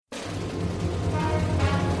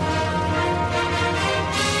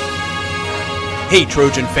Hey,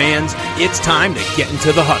 Trojan fans, it's time to get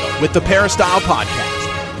into the huddle with the Peristyle Podcast.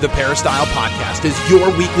 The Peristyle Podcast is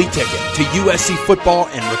your weekly ticket to USC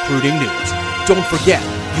football and recruiting news. Don't forget,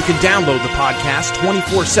 you can download the podcast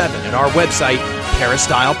 24/7 at our website,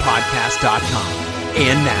 peristylepodcast.com.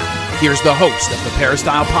 And now, here's the host of the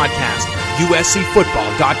Peristyle Podcast,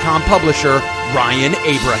 USCFootball.com publisher, Ryan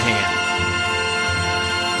Abraham.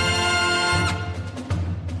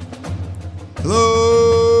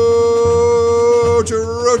 Hello,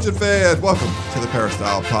 Trojan fans. Welcome to the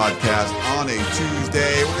Peristyle Podcast on a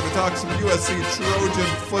Tuesday. We're going to talk some USC Trojan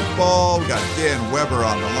football. We got Dan Weber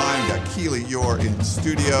on the line. We got Keely, Eure in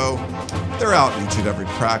studio. They're out each and every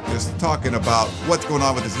practice talking about what's going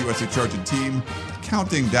on with this USC Trojan team,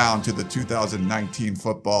 counting down to the 2019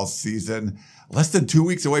 football season. Less than 2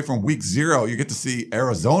 weeks away from week 0, you get to see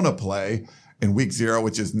Arizona play in week 0,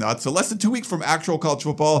 which is nuts. So less than 2 weeks from actual college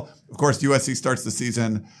football. Of course, USC starts the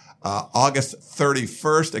season August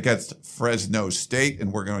 31st against Fresno State.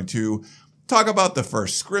 And we're going to talk about the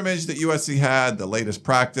first scrimmage that USC had, the latest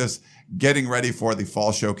practice, getting ready for the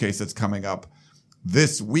fall showcase that's coming up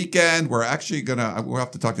this weekend. We're actually we'll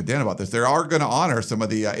have to talk to Dan about this. They are going to honor some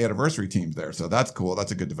of the anniversary teams there. So that's cool.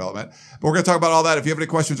 That's a good development. But we're going to talk about all that. If you have any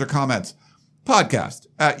questions or comments, podcast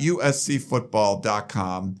at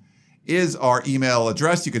uscfootball.com. is our email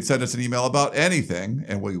address. You can send us an email about anything,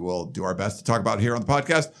 and we will do our best to talk about it here on the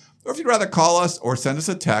podcast. Or if you'd rather call us or send us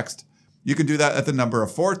a text, you can do that at the number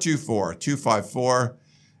of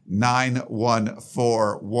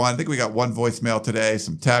 424-254-9141. I think we got one voicemail today,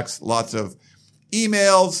 some texts, lots of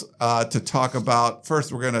emails to talk about.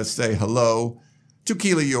 First, we're going to say hello to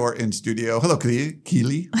Keely, Eure in studio. Hello,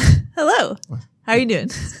 Keely. Hello. How are you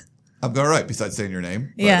doing? I'm all right, besides saying your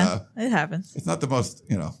name. But, yeah, it happens. It's not the most,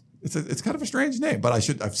 it's kind of a strange name, but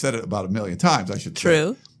I've said it about 1 million times. I should say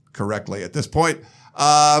it correctly at this point.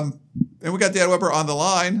 And we got Dan Weber on the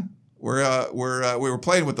line. We were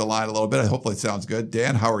playing with the line a little bit. Hopefully it sounds good.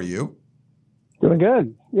 Dan, how are you? Doing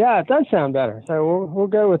good. Yeah, it does sound better. So we'll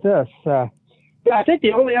go with this. I think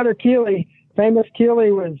the only other famous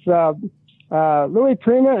Keely was Louis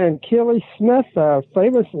Prima and Keely Smith, a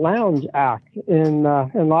famous lounge act in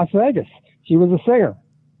Las Vegas. She was a singer.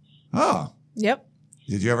 Oh. Yep.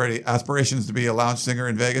 Did you ever have any aspirations to be a lounge singer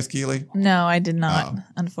in Vegas, Keely? No, I did not,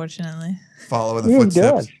 unfortunately. Following the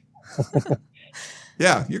footsteps.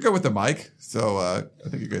 Yeah, you're good with the mic, so I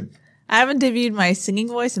think you're good. I haven't debuted my singing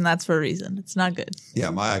voice, and that's for a reason. It's not good.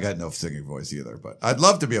 Yeah, I got no singing voice either, but I'd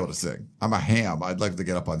love to be able to sing. I'm a ham. I'd like to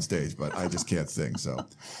get up on stage, but I just can't sing. So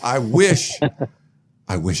I wish I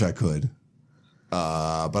could,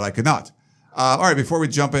 but I could not. All right, before we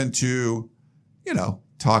jump into,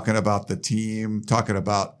 talking about the team, talking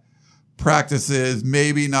about practices,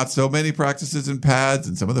 maybe not so many practices in pads,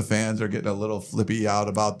 and some of the fans are getting a little flippy out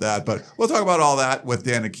about that, but we'll talk about all that with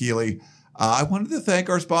Dan and Keely. I wanted to thank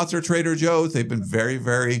our sponsor, Trader Joe's. They've been very,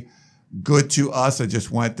 very good to us. I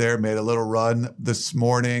just went there, made a little run this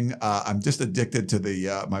morning. I'm just addicted to the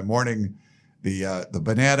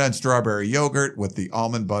banana and strawberry yogurt with the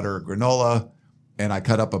almond butter granola, and I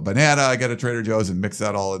cut up a banana. I get at Trader Joe's and mix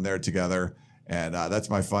that all in there together. And that's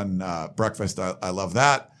my fun breakfast. I love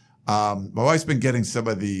that. My wife's been getting some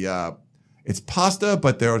of the, it's pasta,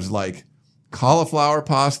 but there's like cauliflower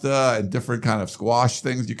pasta and different kind of squash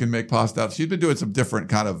things you can make pasta out of. She's been doing some different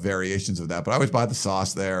kind of variations of that, but I always buy the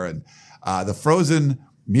sauce there. And the frozen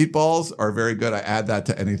meatballs are very good. I add that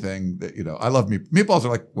to anything that, I love meatballs are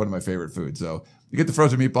like one of my favorite foods. So you get the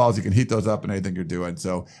frozen meatballs, you can heat those up in anything you're doing.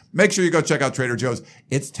 So make sure you go check out Trader Joe's.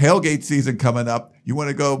 It's tailgate season coming up. You want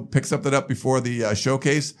to go pick something up before the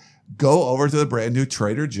showcase? Go over to the brand new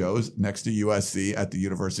Trader Joe's next to USC at the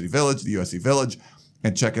University Village, the USC Village,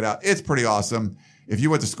 and check it out. It's pretty awesome. If you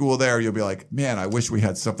went to school there, you'll be like, man, I wish we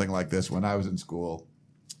had something like this when I was in school.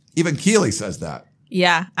 Even Keely says that.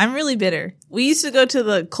 Yeah, I'm really bitter. We used to go to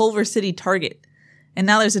the Culver City Target. And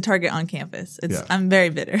now there's a Target on campus. I'm very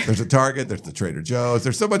bitter. There's a Target. There's the Trader Joe's.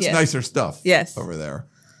 There's so much nicer stuff over there.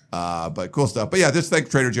 But cool stuff. But yeah, just thank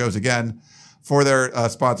Trader Joe's again for their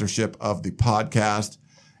sponsorship of the podcast.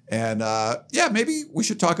 And maybe we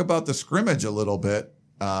should talk about the scrimmage a little bit.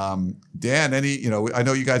 Dan, I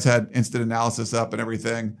know you guys had instant analysis up and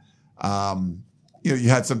everything. You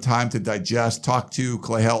had some time to digest, talk to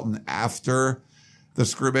Clay Helton after the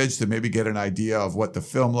scrimmage to maybe get an idea of what the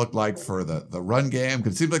film looked like for the run game.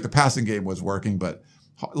 Because it seemed like the passing game was working, but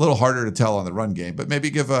a little harder to tell on the run game. But maybe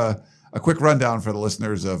give a quick rundown for the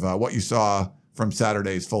listeners of what you saw from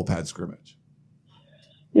Saturday's full pad scrimmage.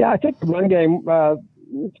 Yeah, I think the run game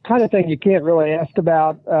it's the kind of thing you can't really ask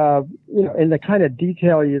about, in the kind of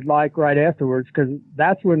detail you'd like right afterwards, because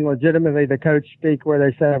that's when legitimately the coach speak where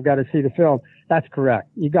they say, I've got to see the film. That's correct.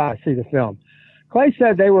 You got to see the film. Clay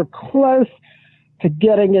said they were close to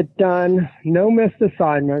getting it done. No missed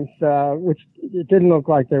assignments, which it didn't look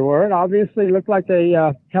like there were. It obviously looked like they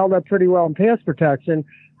held up pretty well in pass protection.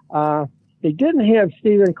 They didn't have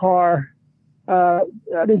Stephen Carr,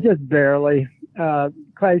 just barely.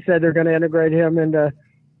 Clay said they're going to integrate him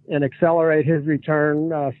and accelerate his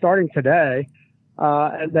return starting today.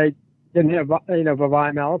 And they didn't have,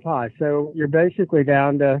 Vavai Malapai. So you're basically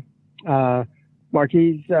down to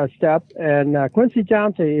Marquise Stepp and Quincy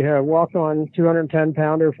Johnson, walk-on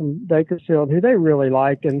 210-pounder from Bakersfield, who they really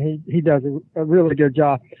like, and he does a really good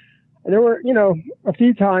job. And there were, a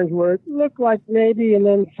few times where it looked like maybe, and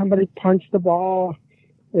then somebody punched the ball,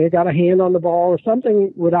 they got a hand on the ball, or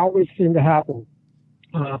something would always seem to happen.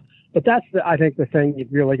 But that's, I think, the thing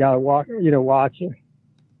you've really got to watch. In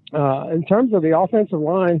terms of the offensive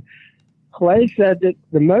line, Clay said that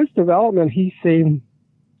the most development he's seen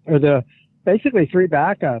are the basically three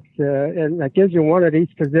backups, and that gives you one at each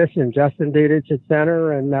position. Justin Dudich at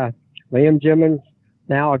center, and Liam Jimmons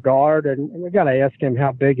now a guard, and we got to ask him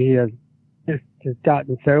how big he is. He's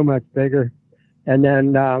gotten so much bigger. And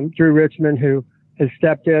then Drew Richmond, who has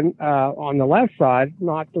stepped in on the left side,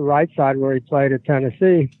 not the right side where he played at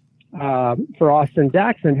Tennessee, for Austin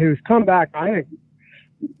Jackson, who's come back, I think,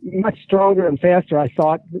 much stronger and faster. I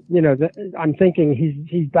thought, I'm thinking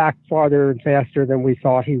he's back farther and faster than we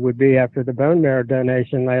thought he would be after the bone marrow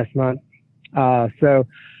donation last month. So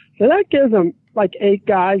that gives them like 8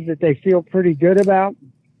 guys that they feel pretty good about,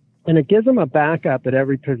 and it gives them a backup at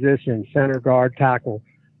every position: center, guard, tackle,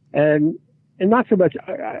 and not so much.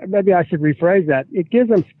 Maybe I should rephrase that. It gives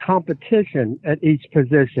them competition at each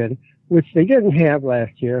position, which they didn't have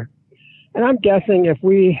last year. And I'm guessing if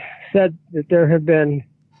we said that there have been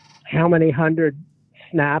how many hundred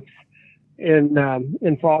snaps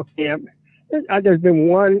in fall camp, there's been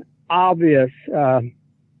one obvious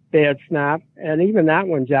bad snap, and even that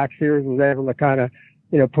one, Jack Sears was able to kind of,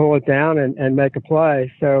 pull it down and make a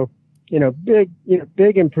play. So,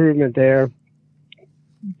 big improvement there.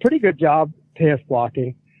 Pretty good job pass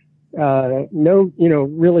blocking. No,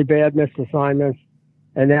 really bad missed assignments,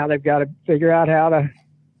 and now they've got to figure out how to,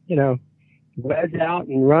 wedge out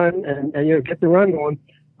and run and get the run going.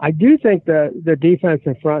 I do think the defense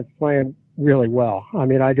in front is playing really well. I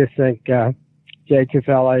mean, I just think Jay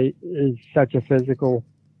Tufele is such a physical,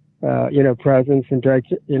 presence, and Drake,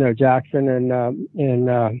 Jackson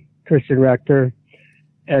and Christian Rector,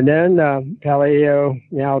 and then Paleo,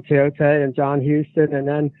 Tiote, and John Houston, and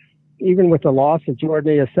then even with the loss of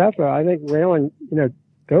Jordan Iosefa, I think Raylan,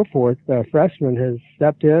 Goforth, the freshman, has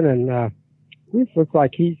stepped in, and he looks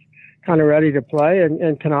like he's kind of ready to play,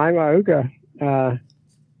 and Kanaima Uga.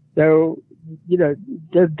 So,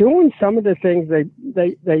 they're doing some of the things they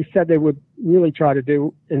said they would really try to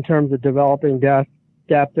do in terms of developing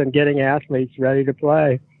depth and getting athletes ready to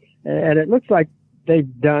play. And it looks like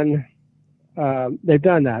they've done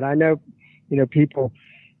that. I know, people,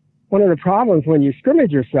 one of the problems when you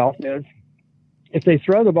scrimmage yourself is if they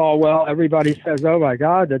throw the ball well, everybody says, oh my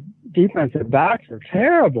God, the defensive backs are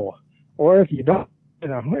terrible. Or if you don't,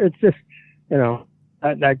 it's just,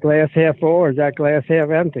 that glass half full or is that glass half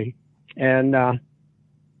empty? And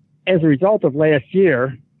as a result of last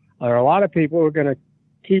year, there are a lot of people who are going to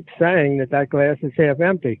keep saying that glass is half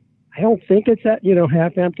empty. I don't think it's that,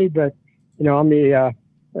 half empty, but, I'm the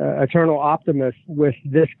eternal optimist with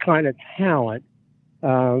this kind of talent.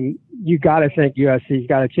 You got to think USC's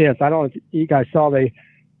got a chance. I don't know if you guys saw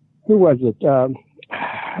who was it?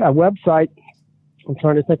 A website. I'm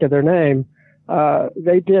trying to think of their name.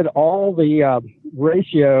 They did all the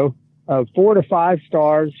ratio of 4 to 5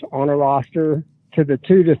 stars on a roster to the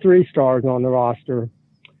 2 to 3 stars on the roster.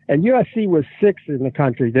 And USC was 6th in the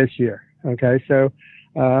country this year. Okay. So,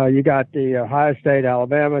 you got the Ohio State,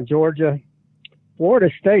 Alabama, Georgia, Florida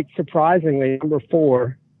State, surprisingly, number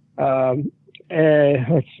 4. Let's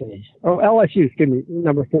see. Oh, LSU, excuse me,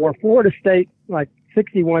 number 4. Florida State, like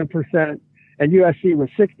 61%, and USC was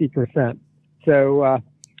 60%. So,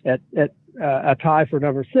 at a tie for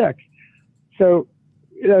number 6. So,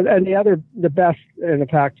 and the best in the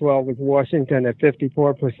Pac-12 was Washington at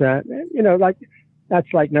 54%.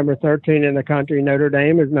 That's like number 13 in the country. Notre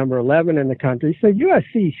Dame is number 11 in the country. So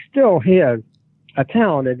USC still has a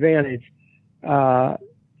talent advantage.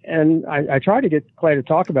 And I tried to get Clay to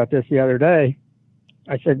talk about this the other day.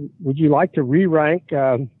 I said, would you like to re-rank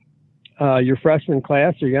your freshman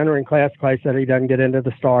class or your entering class? Clay said he doesn't get into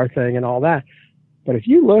the star thing and all that. But if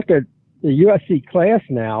you look at the USC class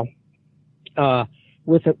now,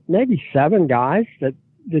 with maybe 7 guys that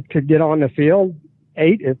could get on the field,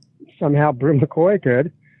 8 if somehow Brew McCoy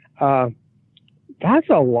could. That's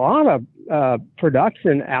a lot of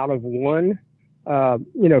production out of one,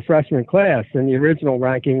 freshman class. And the original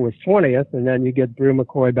ranking was 20th, and then you get Brew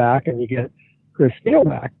McCoy back and you get Chris Steele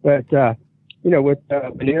back. But, with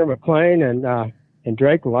Veneer McClain and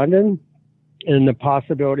Drake London and the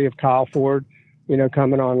possibility of Kyle Ford,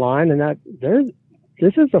 coming online, and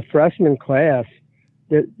this is a freshman class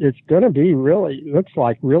that it's going to be looks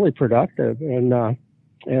like really productive. And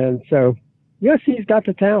so USC's got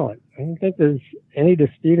the talent. I don't think there's any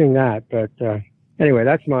disputing that. But anyway,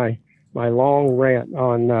 that's my long rant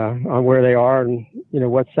on where they are and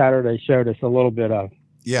what Saturday showed us a little bit of.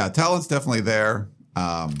 Yeah, talent's definitely there.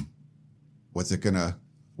 What's it gonna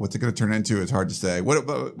turn into? It's hard to say.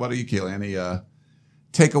 What are you, Keely? Any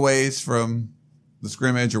takeaways from the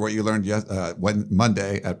scrimmage or what you learned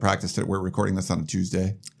Monday at practice? We're recording this on a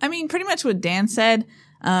Tuesday. I mean, pretty much what Dan said.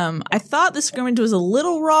 I thought the scrimmage was a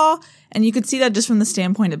little raw, and you could see that just from the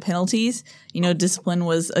standpoint of penalties. Discipline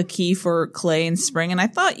was a key for Clay in spring, and I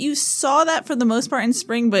thought you saw that for the most part in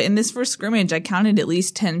spring, but in this first scrimmage, I counted at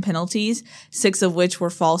least 10 penalties, 6 of which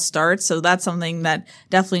were false starts, so that's something that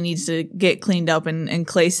definitely needs to get cleaned up, and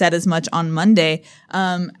Clay said as much on Monday.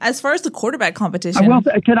 As far as the quarterback competition...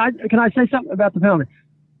 Can I say something about the penalty?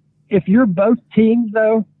 If you're both teams,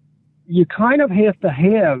 though, you kind of have to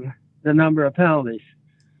have the number of penalties.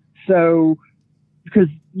 So, because,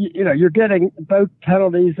 you're getting both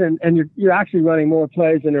penalties and you're actually running more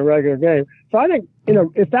plays in a regular game. So I think,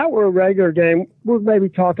 if that were a regular game, we're maybe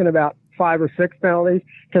talking about 5 or 6 penalties,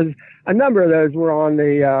 because a number of those were on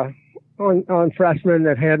the, on freshmen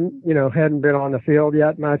that hadn't been on the field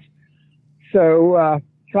yet much. So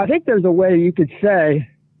I think there's a way you could say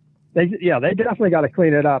they definitely got to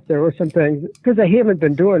clean it up. There were some things, because they haven't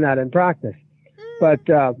been doing that in practice. But,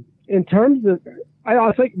 in terms of,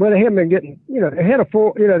 I think they haven't been getting, they had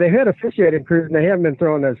officiating crews and they haven't been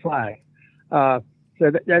throwing those flags. So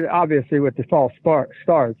that obviously with the false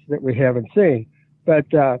starts that we haven't seen, but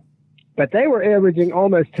they were averaging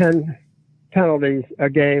almost 10 penalties a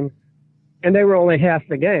game, and they were only half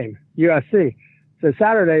the game, USC. So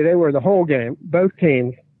Saturday they were the whole game, both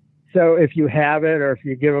teams. So if you have it or if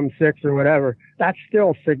you give them 6 or whatever, that's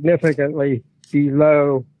still significantly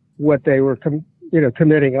below what they were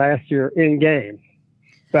committing last year in games.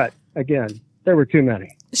 But again, there were too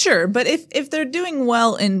many. Sure, but if they're doing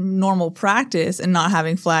well in normal practice and not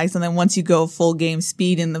having flags, and then once you go full game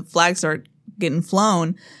speed and the flags start getting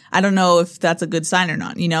flown, I don't know if that's a good sign or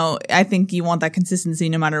not. I think you want that consistency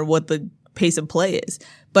no matter what the pace of play is.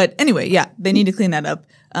 But anyway, yeah, they need to clean that up.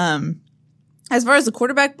 As far as the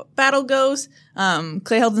quarterback battle goes,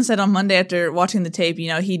 Clay Helton said on Monday after watching the tape,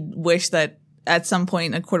 he'd wish that at some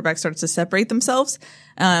point a quarterback starts to separate themselves.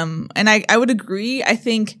 And I would agree. I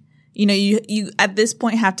think, you at this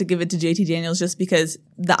point have to give it to JT Daniels just because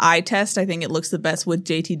the eye test, I think it looks the best with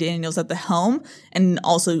JT Daniels at the helm, and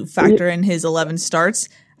also factor in his 11 starts.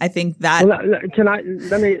 I think that. Well,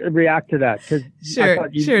 let me react to that, because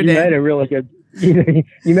you made a really good, you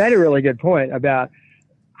made a really good point about,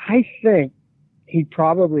 I think he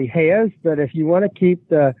probably has, but if you want to keep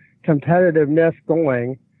the competitiveness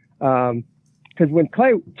going, because when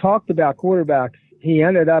Clay talked about quarterbacks, he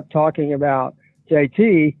ended up talking about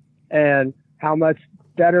JT and how much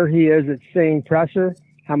better he is at seeing pressure,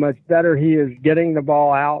 how much better he is getting the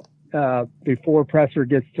ball out before pressure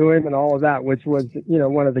gets to him, and all of that, which was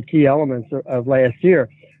one of the key elements of last year.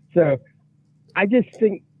 So I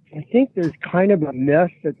think there's kind of a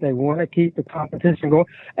myth that they want to keep the competition going,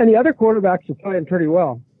 and the other quarterbacks are playing pretty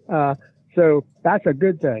well. So that's a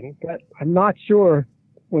good thing. But I'm not sure.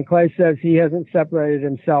 When Clay says he hasn't separated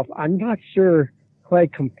himself, I'm not sure Clay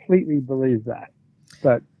completely believes that.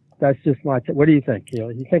 But that's just what do you think,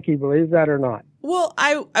 Keely? You think he believes that or not? Well,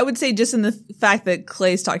 I would say just in the fact that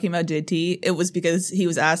Clay's talking about JT, it was because he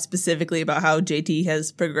was asked specifically about how JT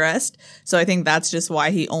has progressed. So I think that's just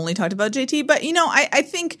why he only talked about JT. But, I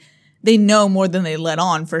think they know more than they let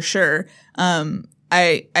on for sure.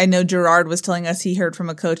 I know Gerard was telling us he heard from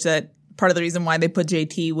a coach that part of the reason why they put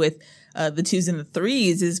JT with the 2s and the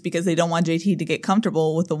 3s is because they don't want JT to get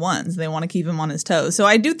comfortable with the 1s. They want to keep him on his toes. So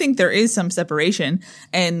I do think there is some separation.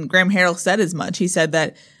 And Graham Harrell said as much. He said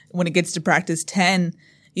that when it gets to practice 10,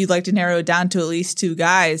 you'd like to narrow it down to at least 2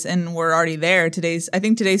 guys. And we're already there. I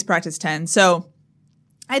think today's practice 10. So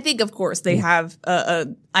I think, of course, they have a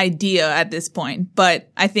idea at this point.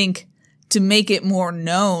 But I think to make it more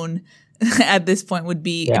known at this point would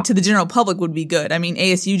be to the general public would be good. I mean,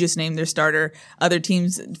 ASU just named their starter, other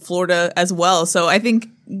teams, Florida as well. So I think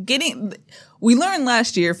we learned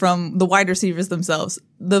last year from the wide receivers themselves,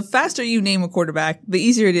 the faster you name a quarterback, the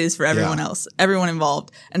easier it is for everyone else, everyone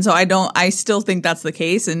involved. And so I still think that's the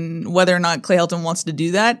case. And whether or not Clay Helton wants to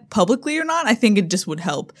do that publicly or not, I think it just would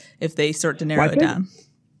help if they start to narrow it down.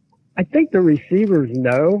 I think the receivers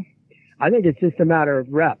know. I think it's just a matter of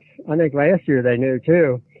reps. I think last year they knew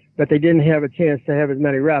too, but they didn't have a chance to have as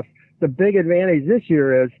many reps. The big advantage this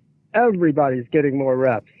year is everybody's getting more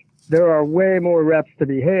reps. There are way more reps to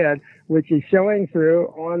be had, which is showing through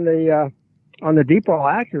on the deep ball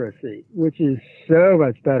accuracy, which is so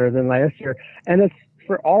much better than last year. And it's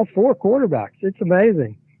for all 4 quarterbacks. It's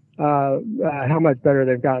amazing how much better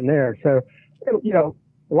they've gotten there. So, you know,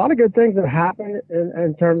 a lot of good things have happened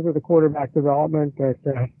in terms of the quarterback development, but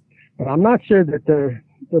I'm not sure that the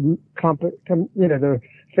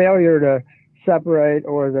failure to separate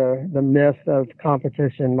or the myth of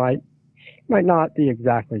competition might not be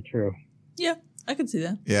exactly true. Yeah, I could see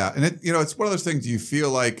that. Yeah, and it's one of those things you feel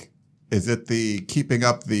like, is it the keeping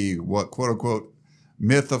up the what quote unquote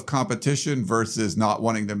myth of competition versus not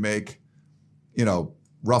wanting to make,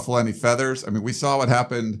 ruffle any feathers? I mean, we saw what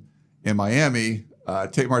happened in Miami.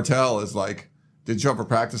 Tate Martell is like, didn't show up for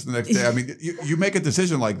practice the next day. I mean, you make a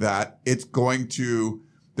decision like that, there's going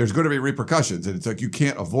to be repercussions, and it's like you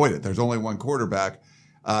can't avoid it. There's only one quarterback.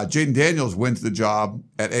 Jaden Daniels wins the job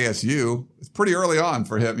at ASU. It's pretty early on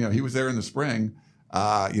for him. He was there in the spring.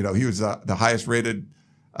 He was the highest rated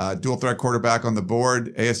dual threat quarterback on the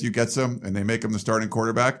board. ASU gets him, and they make him the starting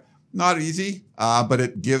quarterback. Not easy, but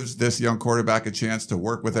it gives this young quarterback a chance to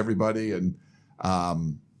work with everybody. And,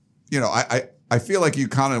 I feel like you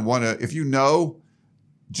kind of want to, if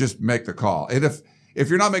just make the call. And if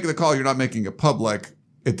you're not making the call, you're not making it public.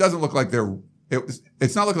 It doesn't look like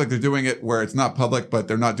it's not looking like they're doing it where it's not public, but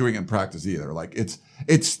they're not doing it in practice either. Like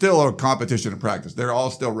it's still a competition in practice. They're all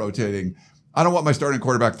still rotating. I don't want my starting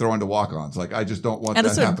quarterback throwing to walk-ons. Like, I just don't want that to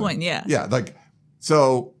happen. At a certain point, yeah. Yeah.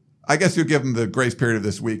 So I guess you give them the grace period of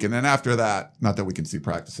this week. And then after that, not that we can see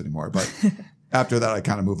practice anymore, but after that, I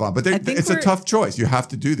kind of move on. But it's a tough choice. You have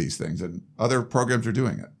to do these things, and other programs are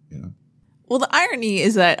doing it, Well, the irony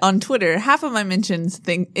is that on Twitter, half of my mentions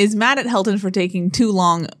is mad at Helton for taking too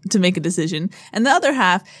long to make a decision. And the other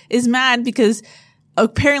half is mad because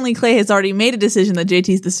apparently Clay has already made a decision that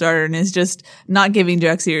JT's the starter and is just not giving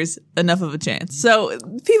Drexiers enough of a chance. So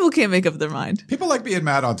people can't make up their mind. People like being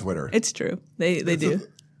mad on Twitter. It's true. They do.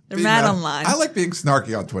 They're mad online. I like being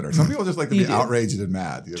snarky on Twitter. Some people just like to be outraged and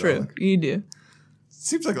mad. True. You do.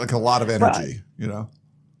 Seems like a lot of energy,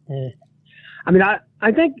 I mean,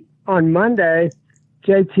 I think on Monday,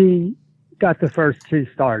 JT got the first 2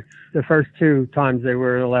 starts. The first 2 times they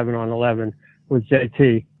were 11 on 11 with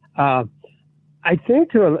JT. I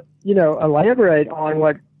think to elaborate on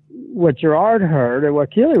what Gerard heard and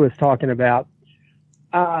what Keely was talking about,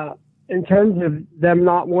 in terms of them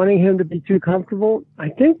not wanting him to be too comfortable, I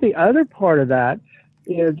think the other part of that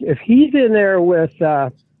is if he's in there with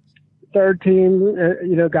third team,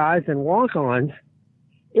 guys and walk-ons,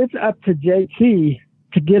 it's up to JT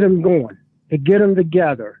to get them going, to get them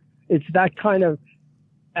together. It's that kind of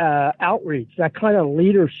outreach, that kind of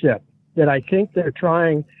leadership that I think they're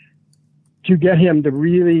trying to get him to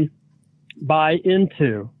really buy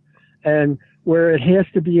into, and where it has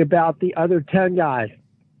to be about the other 10 guys.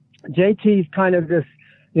 JT's kind of this,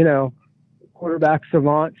 quarterback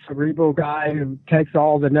savant, cerebral guy who takes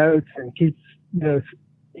all the notes and keeps,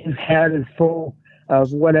 his head is full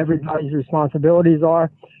of what everybody's responsibilities are.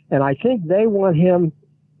 And I think they want him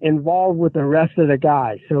involved with the rest of the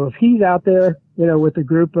guys. So if he's out there, with a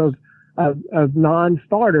group of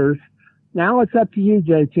non-starters, now it's up to you,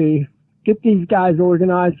 JT. Get these guys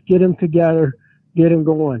organized, get them together, get them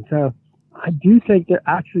going. So I do think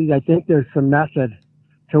I think there's some method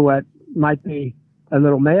to what might be a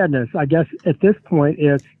little madness. I guess at this point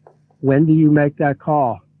it's, when do you make that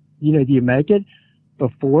call? Do you make it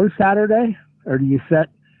before Saturday, or do you set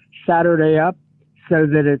Saturday up so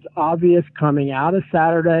that it's obvious coming out of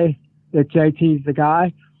Saturday that JT's the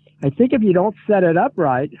guy? I think if you don't set it up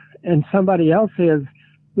right and somebody else has,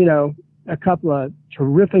 a couple of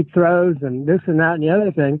terrific throws and this and that and the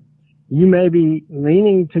other thing, you may be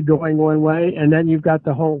leaning to going one way, and then you've got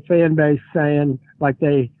the whole fan base saying, like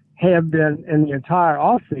they have been in the entire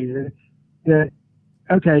offseason, that,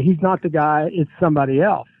 okay, he's not the guy, it's somebody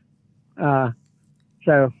else.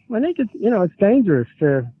 So I think it's dangerous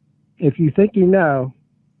if you think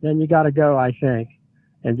then you got to go, I think,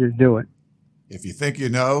 and just do it. If you think you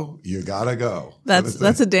got to go.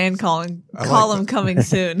 That's a Dan column coming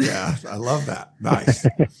soon. Yeah, I love that. Nice.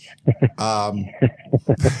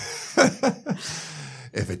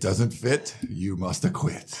 If it doesn't fit, you must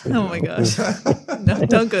acquit. Oh my gosh. No,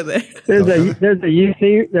 don't go there. There's a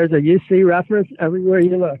UC reference everywhere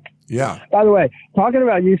you look. Yeah. By the way, talking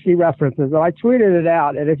about UC references, I tweeted it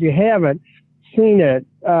out, and if you haven't seen it,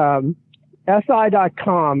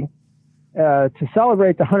 SI.com, to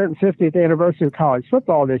celebrate the 150th anniversary of college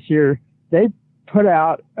football this year, they put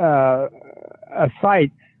out a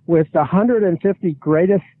site with the 150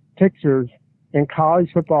 greatest pictures in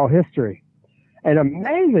college football history. And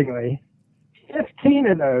amazingly, 15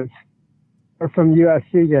 of those are from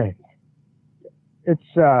USC games. It's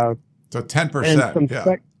so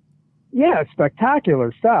 10%.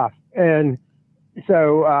 Spectacular stuff. And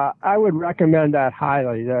so I would recommend that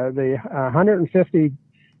highly. The 150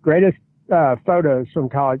 greatest photos from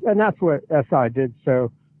college, and that's what SI did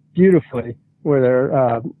so beautifully, where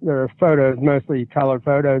there are photos, mostly color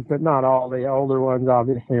photos, but not all the older ones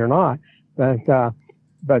obviously are not.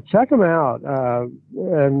 But check them out,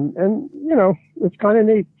 and you know, it's kind of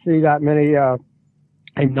neat to see that many.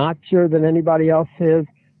 I'm not sure that anybody else has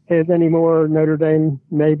any more. Notre Dame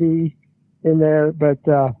maybe in there, but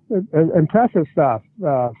impressive stuff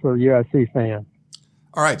for USC fans.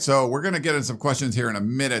 All right, so we're going to get into some questions here in a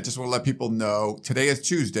minute. Just want to let people know today is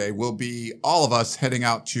Tuesday. We'll be all of us heading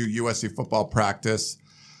out to USC football practice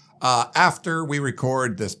after we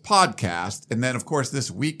record this podcast. And then, of course,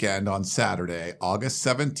 this weekend on Saturday, August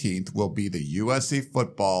 17th, will be the USC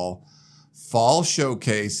football fall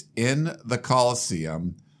showcase in the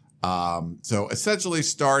Coliseum. So essentially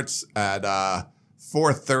starts at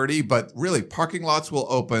 4:30, but really parking lots will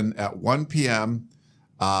open at 1 p.m.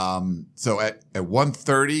 So at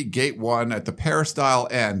 1:30, gate 1 at the Peristyle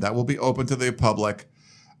end, that will be open to the public.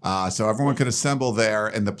 So everyone can assemble there,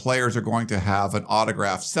 and the players are going to have an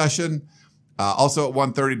autograph session. Also at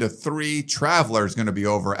 1:30 to 3, Traveler is going to be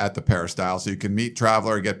over at the Peristyle, so you can meet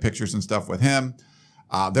Traveler and get pictures and stuff with him.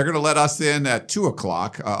 They're going to let us in at 2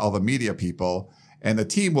 o'clock, all the media people, and the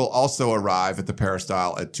team will also arrive at the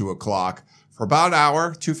Peristyle at 2 o'clock. For about an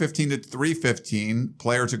hour, 2:15 to 3:15,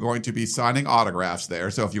 players are going to be signing autographs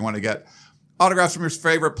there. So if you want to get autographs from your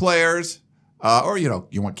favorite players, or, you know,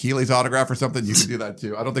 you want Keely's autograph or something, you can do that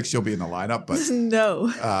too. I don't think she'll be in the lineup, but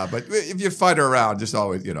no. But if you find her around, just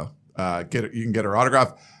always, you know, you can get her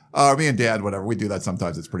autograph. Me and Dad, whatever, we do that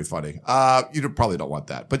sometimes. It's pretty funny. You probably don't want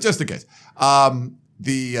that, but just in case. At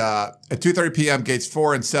 2:30 p.m., gates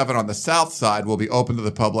 4 and 7 on the south side will be open to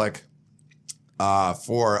the public.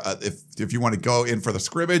 For if you want to go in for the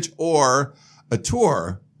scrimmage or a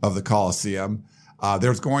tour of the Coliseum,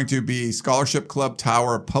 there's going to be Scholarship Club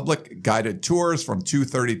Tower public guided tours from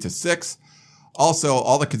 2:30 to 6. Also,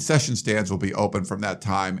 all the concession stands will be open from that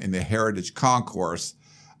time in the Heritage Concourse.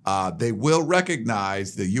 They will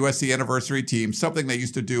recognize the USC anniversary team, something they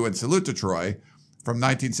used to do in Salute to Troy from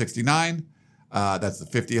 1969. That's the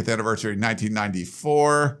 50th anniversary,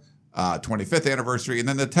 1994. 25th anniversary, and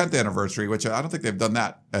then the 10th anniversary, which I don't think they've done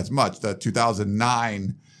that as much, the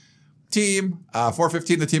 2009 team.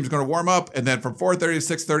 4:15, the team's going to warm up, and then from 4:30 to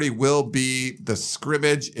 6:30 will be the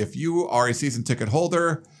scrimmage. If you are a season ticket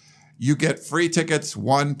holder, you get free tickets,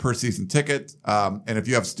 1 per season ticket. And if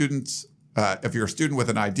you have students, if you're a student with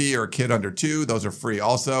an ID or a kid under 2, those are free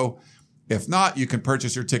also. If not, you can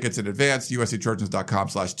purchase your tickets in advance,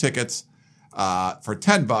 usctrojans.com/tickets. For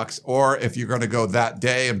 $10, or if you're going to go that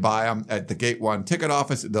day and buy them at the Gate 1 ticket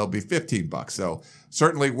office, they'll be $15. So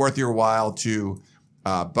certainly worth your while to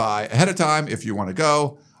buy ahead of time if you want to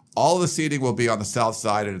go. All of the seating will be on the south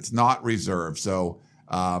side, and it's not reserved. So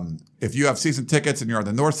if you have season tickets and you're on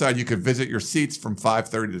the north side, you could visit your seats from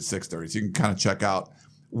 5:30 to 6:30. So you can kind of check out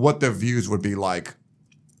what the views would be like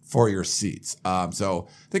for your seats. So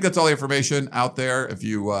I think that's all the information out there. If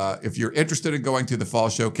you're interested in going to the fall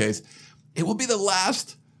showcase, it will be the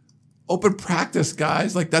last open practice,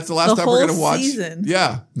 guys. Like, that's the last time we're going to watch. Season.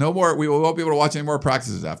 Yeah, no more. We won't be able to watch any more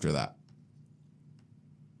practices after that.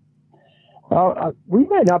 Well, we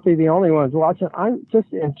may not be the only ones watching. I'm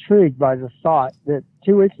just intrigued by the thought that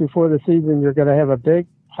 2 weeks before the season, you're going to have a big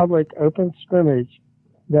public open scrimmage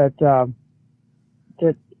that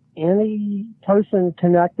any person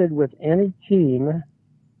connected with any team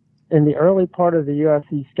in the early part of the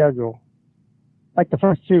USC schedule, like the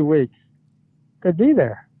first 2 weeks, could be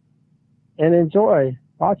there and enjoy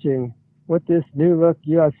watching what this new look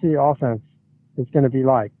USC offense is going to be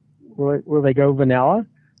like. Will they go vanilla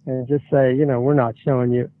and just say, you know, we're not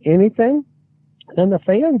showing you anything? Then the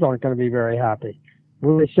fans aren't going to be very happy.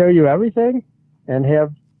 Will they show you everything and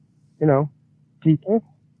have, you know, people,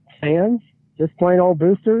 fans, just plain old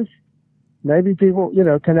boosters, maybe people, you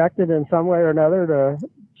know, connected in some way or another to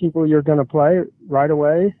people you're going to play right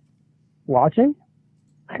away watching?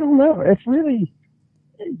 I don't know.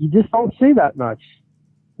 you just don't see that much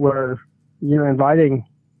where you're inviting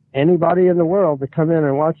anybody in the world to come in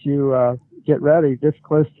and watch you get ready this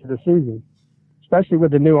close to the season, especially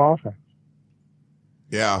with the new offense.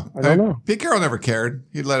 Yeah. I don't know. Pete Carroll never cared.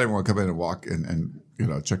 He'd let everyone come in and walk and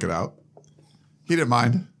check it out. He didn't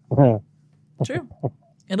mind. True.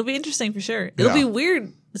 It'll be interesting for sure. It'll be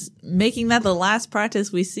weird making that the last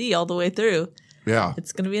practice we see all the way through. Yeah.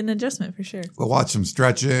 It's going to be an adjustment for sure. We'll watch some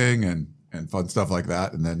stretching and fun stuff like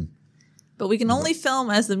that. And then. But we can only film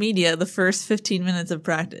as the media the first 15 minutes of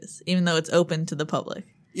practice, even though it's open to the public.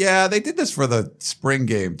 Yeah, they did this for the spring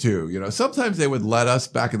game too. Sometimes they would let us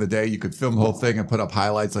back in the day. You could film the whole thing and put up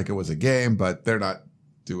highlights like it was a game, but they're not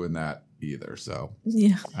doing that either. So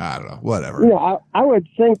yeah, I don't know. Whatever. I would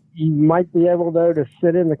think you might be able though to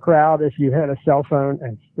sit in the crowd if you had a cell phone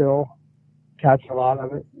and still catch a lot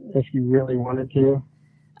of it if you really wanted to.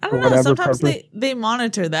 I don't know. Sometimes they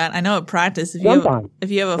monitor that. I know at practice if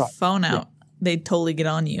you have a phone out, they totally get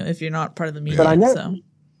on you if you're not part of the media. But I know.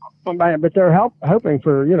 But they're hoping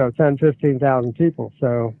for 10,000, 15,000 people,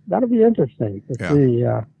 so that'll be interesting to see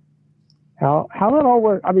how that all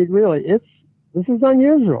works. I mean, really, this is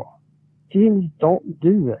unusual. Teams don't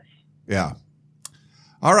do this. Yeah.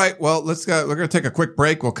 All right. Well, let's go. We're going to take a quick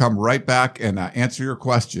break. We'll come right back and answer your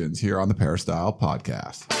questions here on the Peristyle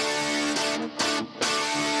Podcast.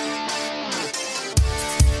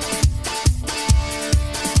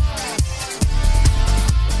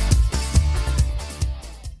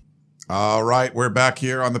 All right, we're back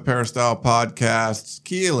here on the Peristyle Podcast.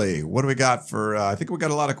 Keely, what do we got for, I think we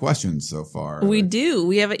got a lot of questions so far. We do.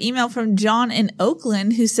 We have an email from John in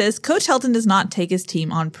Oakland who says, Coach Helton does not take his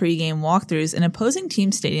team on pregame walkthroughs in opposing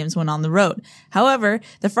team stadiums when on the road. However,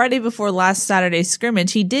 the Friday before last Saturday's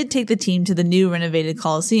scrimmage, he did take the team to the new renovated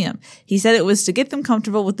Coliseum. He said it was to get them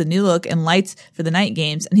comfortable with the new look and lights for the night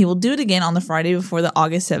games, and he will do it again on the Friday before the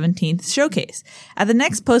August 17th showcase. At the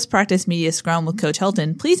next post-practice media scrum with Coach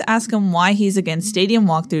Helton, please ask him why he's against stadium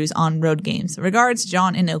walkthroughs on road games. Regards,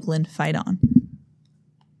 John in Oakland. Fight on.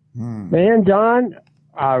 Man, John,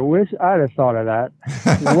 I wish I'd have thought of that.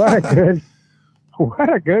 What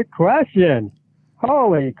a good question.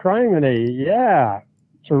 Holy criminy. Yeah.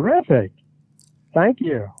 Terrific. Thank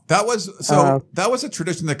you. That was a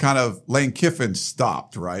tradition that kind of Lane Kiffin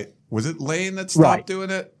stopped, right? Was it Lane that stopped doing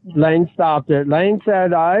it? Lane stopped it. Lane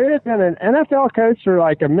said, I've been an NFL coach for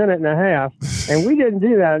like a minute and a half, and we didn't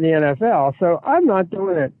do that in the NFL, so I'm not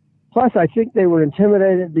doing it. Plus, I think they were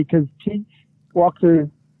intimidated because Pete's walkthroughs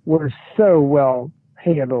were so well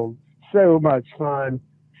handled, so much fun,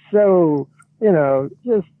 so,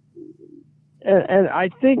 just, and I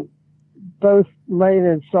think both Lane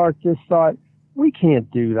and Sark just thought, we can't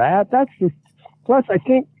do that. That's just, plus I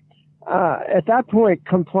think, at that point,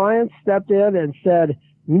 compliance stepped in and said,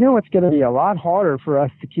 it's going to be a lot harder for us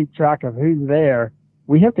to keep track of who's there.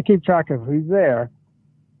 We have to keep track of who's there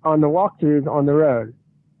on the walkthroughs on the road.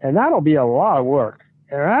 And that'll be a lot of work.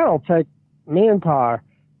 And that'll take manpower.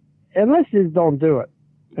 And let's just don't do it.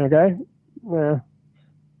 Okay? Are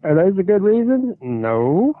those a good reason?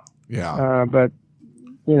 No. Yeah. But,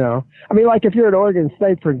 like if you're at Oregon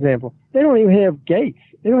State, for example, they don't even have gates.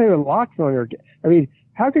 They don't even have locks on your gate. I mean,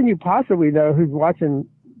 how can you possibly know who's watching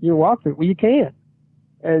your walkthrough? Well, you can't.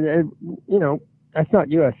 And that's not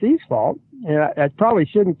USC's fault. And that probably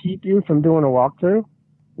shouldn't keep you from doing a walkthrough,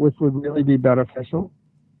 which would really be beneficial.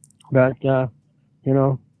 But,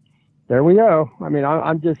 there we go. I mean,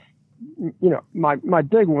 I'm just, my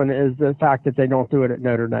big one is the fact that they don't do it at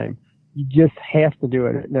Notre Dame. You just have to do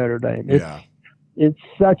it at Notre Dame. It's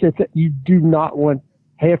such you do not want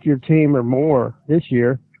half your team or more this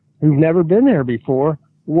year who've never been there before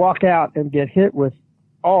walk out and get hit with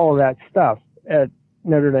all of that stuff at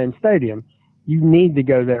Notre Dame Stadium. You need to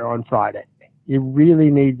go there on Friday. You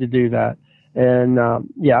really need to do that. And,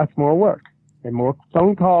 it's more work and more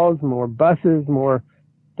phone calls, more buses, more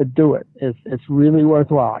to do it. It's really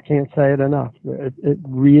worthwhile. I can't say it enough. It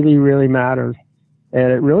really, really matters.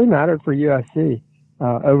 And it really mattered for USC,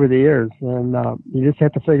 over the years. And, you just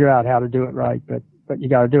have to figure out how to do it right, but you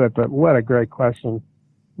got to do it. But what a great question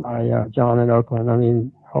by, John in Oakland. I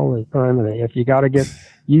mean, holy criminy. If you got to get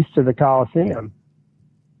used to the Coliseum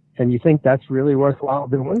and you think that's really worthwhile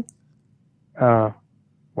doing, wow.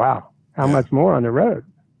 How much more on the road?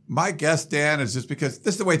 My guess, Dan, is just because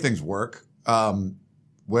this is the way things work.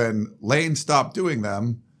 When Lane stopped doing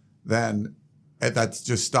them, then that's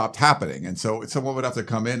just stopped happening. And so someone would have to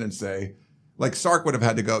come in and say, like Sark would have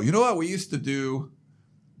had to go, you know what? We used to do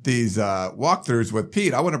these walkthroughs with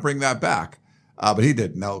Pete. I want to bring that back. But he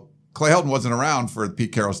didn't know. Clay Helton wasn't around for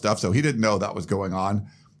Pete Carroll stuff, so he didn't know that was going on.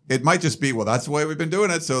 it might just be, well, that's the way we've been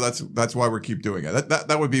doing it, so that's why we keep doing it.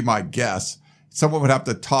 That would be my guess. Someone would have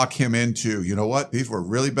to talk him into, you know what, these were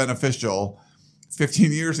really beneficial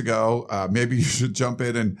 15 years ago. Maybe you should jump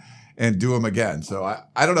in and do them again. So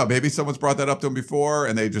I don't know. Maybe someone's brought that up to him before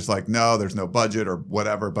and they just like, no, there's no budget or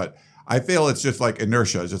whatever. But I feel it's just like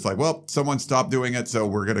inertia. It's just like, well, someone stopped doing it, so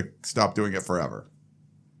we're going to stop doing it forever.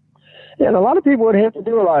 Yeah, and a lot of people would have to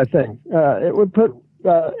do a lot of things. It would put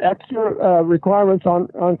extra requirements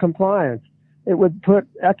on compliance. It would put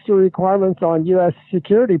extra requirements on U.S.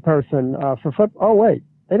 security person for football. Oh, wait,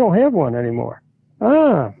 they don't have one anymore.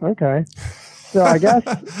 Ah, okay. So I guess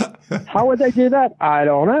how would they do that? I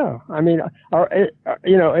don't know. I mean,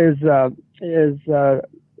 is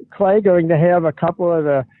Clay going to have a couple of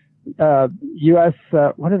the U.S.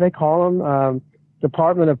 What do they call them?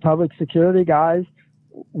 Department of Public Security guys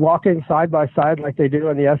walking side by side like they do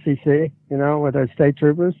in the SEC, with their state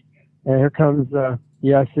troopers. And here comes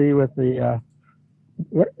USC with the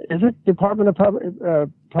what is it? Department of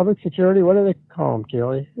Public Security? What do they call them,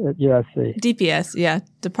 Keely, at USC? DPS, yeah.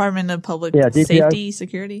 Department of Public Safety,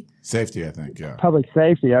 Security. Safety, I think, yeah. Public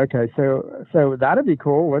Safety, okay. So that'd be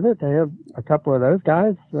cool, wouldn't it, to have a couple of those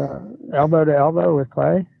guys elbow to elbow with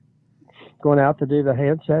Clay, going out to do the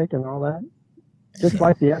handshake and all that, just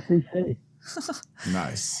like the SEC.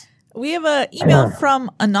 Nice. We have an email from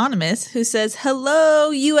Anonymous who says, hello,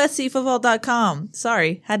 USCfootball.com.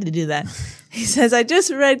 Sorry, had to do that. He says, I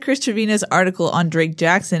just read Chris Trevino's article on Drake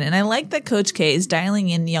Jackson, and I like that Coach K is dialing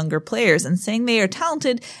in younger players and saying they are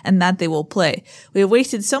talented and that they will play. We have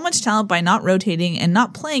wasted so much talent by not rotating and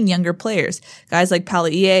not playing younger players. Guys like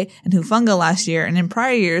Palaie and Hufunga last year, and in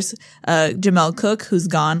prior years, Jamel Cook, who's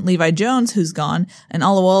gone, Levi Jones, who's gone, and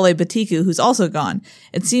Olawale Batiku, who's also gone.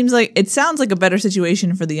 It sounds like a better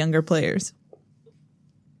situation for the younger players.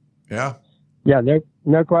 Yeah. Yeah,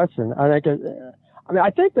 no question. I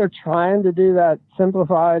think they're trying to do that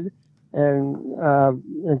simplified and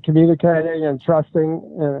communicating and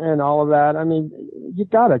trusting and all of that. I mean, you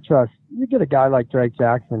got to trust. You get a guy like Drake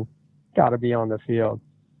Jackson, got to be on the field.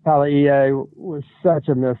 Palaie was such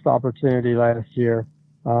a missed opportunity last year.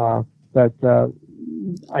 But I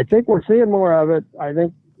think we're seeing more of it. I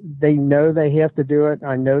think they know they have to do it.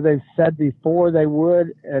 I know they've said before they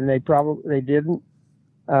would, and they didn't.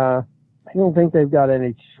 I don't think they've got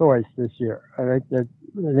any choice this year. I think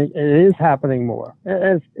it is happening more.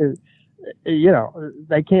 They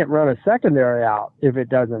can't run a secondary out if it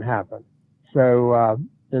doesn't happen. So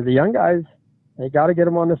the young guys, they got to get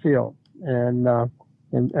them on the field and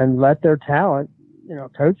let their talent,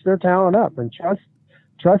 coach their talent up and trust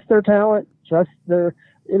their talent. Trust they're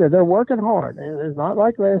working hard. It's not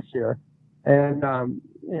like last year, and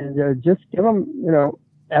just give them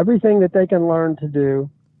everything that they can learn to do.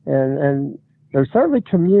 And they're certainly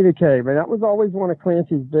communicating. But that was always one of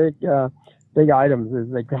Clancy's big items is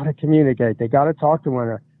they got to communicate. They got to talk to one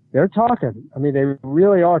another. They're talking. I mean, they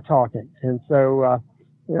really are talking. And so, I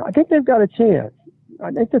think they've got a chance. I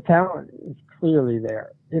think the talent is clearly there,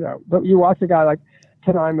 But you watch a guy like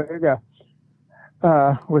Kenai Muga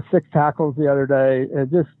with 6 tackles the other day. It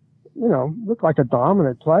just, looked like a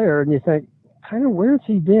dominant player. And you think, kind of, where's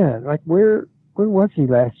he been? Like, where was he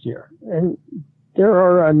last year? And there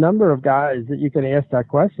are a number of guys that you can ask that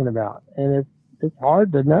question about, and it's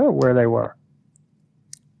hard to know where they were.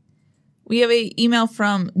 We have an email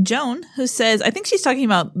from Joan who says, I think she's talking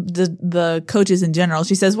about the coaches in general.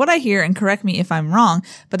 She says, what I hear, and correct me if I'm wrong,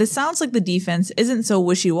 but it sounds like the defense isn't so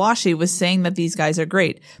wishy-washy with saying that these guys are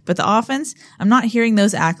great. But the offense, I'm not hearing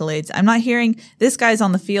those accolades. I'm not hearing this guy's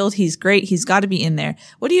on the field. He's great. He's got to be in there.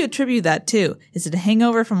 What do you attribute that to? Is it a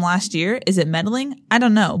hangover from last year? Is it meddling? I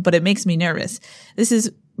don't know, but it makes me nervous. This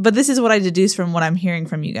is what I deduce from what I'm hearing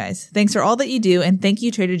from you guys. Thanks for all that you do, and thank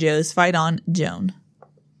you, Trader Joe's. Fight on, Joan.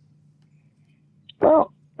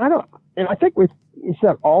 Well, I think we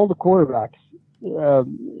said all the quarterbacks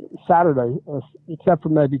Saturday, except for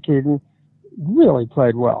maybe Keaton, really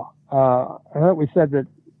played well. I think we said that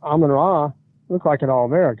Amon-Ra looked like an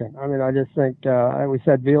All-American. I mean, I just think we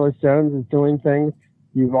said Velus Jones is doing things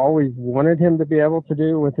you've always wanted him to be able to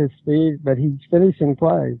do with his speed, but he's finishing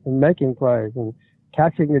plays and making plays and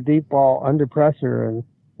catching the deep ball under pressure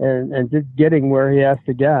and just getting where he has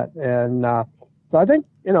to get. And so I think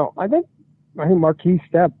Marquise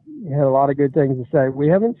Stepp had a lot of good things to say. We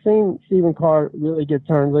haven't seen Stephen Carr really get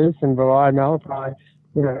turned loose, and Valai Malachi,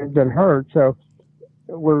 has been hurt. So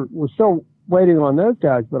we're still waiting on those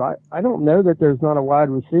guys. But I don't know that there's not a wide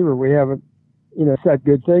receiver we haven't, said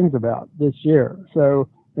good things about this year. So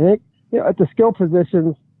I think, at the skill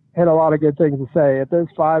positions, had a lot of good things to say. At those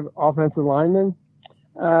 5 offensive linemen,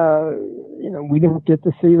 we don't get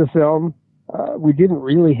to see the film. we didn't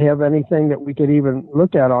really have anything that we could even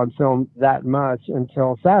look at on film that much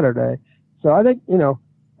until Saturday. So I think,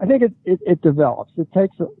 it develops. It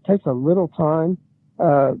takes a little time,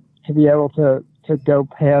 to be able to go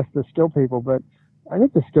past the skill people. But I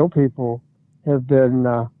think the skill people have been,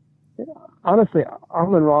 honestly,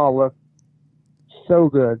 Amon-Ra looked so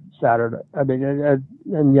good Saturday. I mean,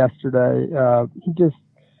 and yesterday,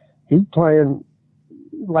 he's playing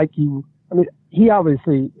like he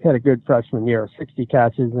obviously had a good freshman year, 60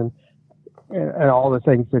 catches and all the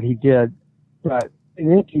things that he did. But I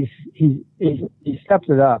think he stepped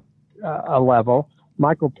it up a level.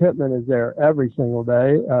 Michael Pittman is there every single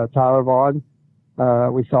day. Tyler Vaughn,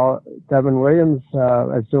 we saw Devin Williams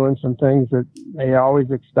as doing some things that they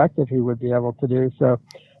always expected he would be able to do. So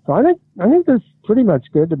I think there's pretty much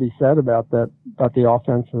good to be said about the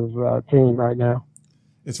offensive team right now.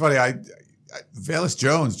 It's funny. Velus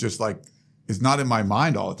Jones just is not in my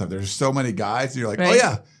mind all the time. There's so many guys. And you're like, right. Oh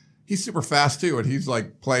yeah, he's super fast too, and he's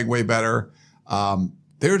playing way better.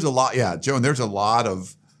 There's a lot. Yeah, Joan. There's a lot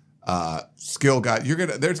of skill guys.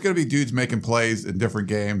 There's gonna be dudes making plays in different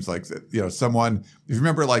games. Someone. If you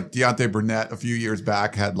remember, Deontay Burnett a few years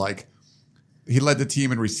back had he led the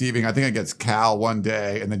team in receiving, I think against Cal one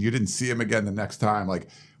day, and then you didn't see him again the next time.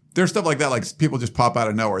 There's stuff like that. People just pop out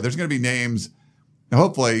of nowhere. There's going to be names. And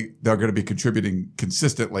hopefully they're going to be contributing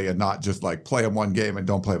consistently and not just play them one game and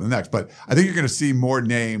don't play them the next. But I think you're going to see more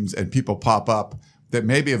names and people pop up that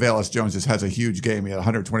maybe Velus Jones just has a huge game. He had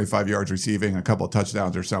 125 yards receiving, a couple of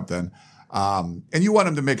touchdowns or something. And you want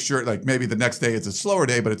him to make sure, maybe the next day it's a slower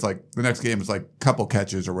day, but it's the next game is a couple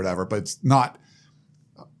catches or whatever, but it's not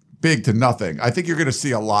big to nothing. I think you're going to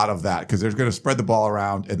see a lot of that because there's going to spread the ball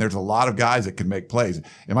around and there's a lot of guys that can make plays.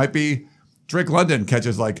 It might be Drake London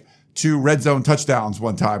catches 2 red zone touchdowns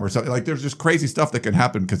one time or something. There's just crazy stuff that can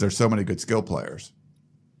happen because there's so many good skill players.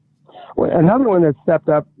 Well, another one that stepped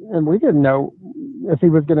up, and we didn't know if he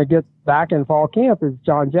was going to get back in fall camp, is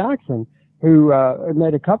John Jackson, who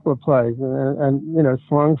made a couple of plays and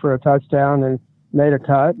swung for a touchdown and made a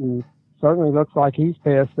cut, and certainly looks like he's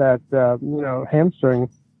past that hamstring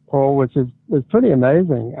pull, which is pretty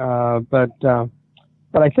amazing. But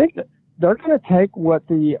I think that they're going to take what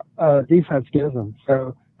the defense gives them.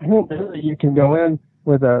 So I don't know that you can go in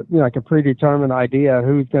with a predetermined idea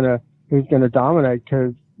who's gonna dominate,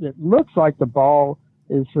 because it looks like the ball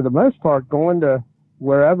is for the most part going to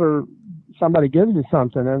wherever somebody gives you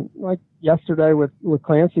something. And yesterday with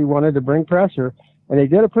Clancy, wanted to bring pressure, and he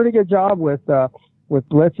did a pretty good job with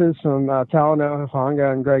blitzes from Talanoa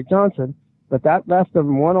Hufanga and Greg Johnson. But that left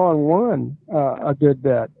them one-on-one a good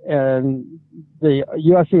bit, and the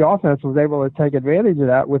USC offense was able to take advantage of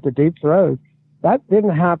that with the deep throws. That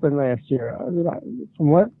didn't happen last year. From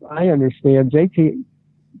what I understand, JT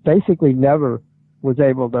basically never was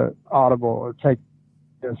able to audible or take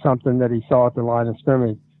something that he saw at the line of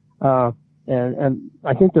scrimmage. And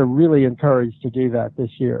I think they're really encouraged to do that this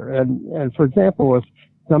year. And for example, if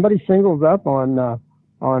somebody singles up on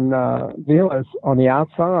Velus on the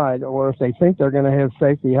outside, or if they think they're going to have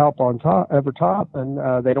safety help on top,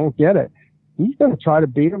 and they don't get it, he's going to try to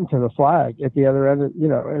beat them to the flag at the other end,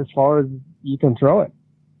 as far as you can throw it.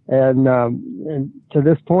 And to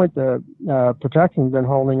this point, the protection's been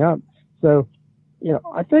holding up. So,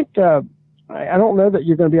 I think, I don't know that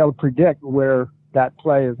you're going to be able to predict where that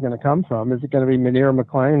play is going to come from. Is it going to be Munir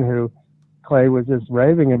McClain, who Clay was just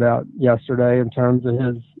raving about yesterday in terms of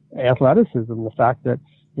his athleticism, the fact that,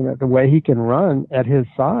 the way he can run at his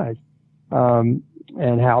size, and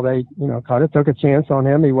how they, kind of took a chance on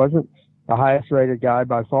him. He wasn't the highest rated guy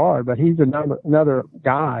by far, but he's another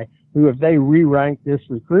guy who, if they re-rank this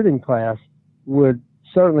recruiting class, would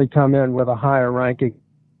certainly come in with a higher ranking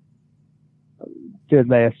did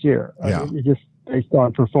last year. Yeah. Just based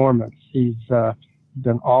on performance. He's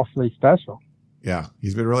been awfully special. Yeah,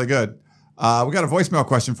 he's been really good. We got a voicemail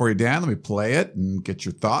question for you, Dan. Let me play it and get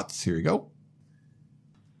your thoughts. Here you go.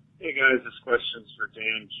 Hey, guys. This question's for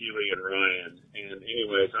Dan, Keely, and Ryan. And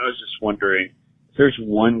anyways, I was just wondering, if there's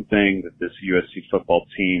one thing that this USC football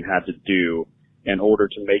team had to do in order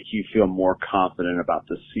to make you feel more confident about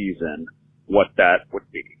the season, what that would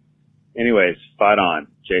be. Anyways, fight on.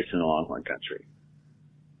 Jason, Longhorn Country.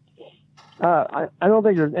 I don't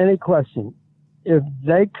think there's any question. If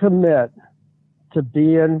they commit to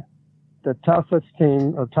being the toughest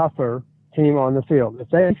team or tougher team on the field, if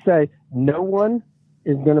they say no one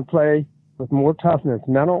is going to play with more toughness,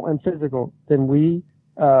 mental and physical, than we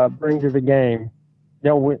bring to the game,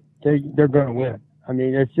 they'll win. They're going to win. I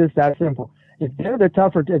mean, it's just that simple. If they're the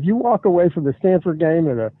tougher, if you walk away from the Stanford game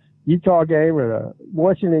or the Utah game or the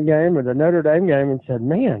Washington game or the Notre Dame game and said,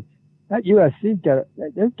 man, that USC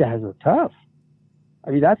those guys are tough.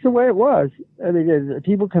 I mean, that's the way it was. I mean,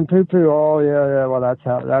 people can poo-poo,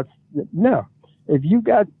 no. If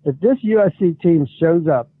this USC team shows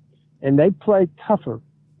up and they play tougher,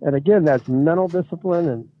 and again, that's mental discipline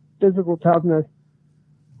and physical toughness,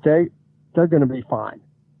 they're going to be fine.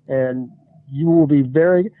 And you will be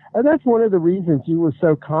and that's one of the reasons you were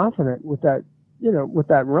so confident with that, with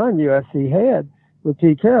that run USC had with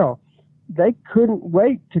Pete Carroll. They couldn't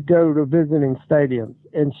wait to go to visiting stadiums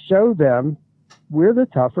and show them we're the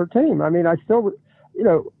tougher team. I mean, I still,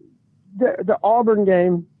 the Auburn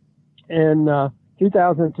game in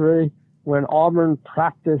 2003, when Auburn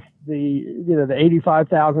practiced the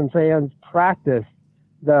 85,000 fans practiced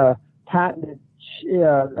the patented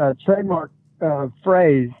trademark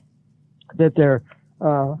phrase that their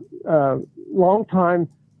longtime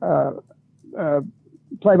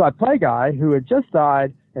play-by-play guy who had just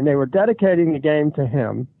died, and they were dedicating the game to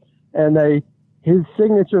him, and his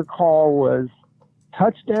signature call was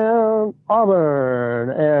touchdown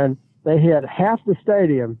Auburn, and they had half the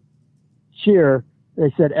stadium cheer.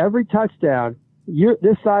 They said every touchdown,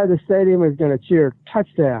 this side of the stadium is going to cheer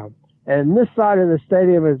touchdown, and this side of the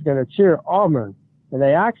stadium is going to cheer Auburn. And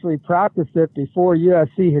they actually practiced it before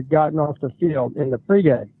USC had gotten off the field in the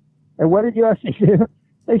pregame. And what did USC do?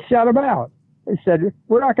 They shut them out. They said,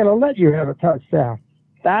 we're not going to let you have a touchdown.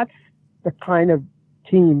 That's the kind of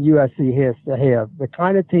team USC has to have, the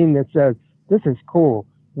kind of team that says, this is cool.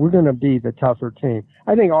 We're going to be the tougher team.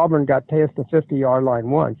 I think Auburn got past the 50-yard line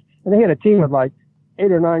once. And they had a team with like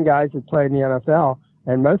 8 or 9 guys that played in the NFL,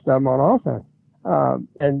 and most of them on offense.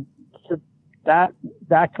 And so that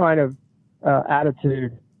kind of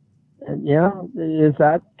attitude, and is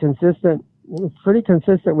that consistent? It's pretty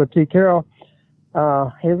consistent with Pete Carroll.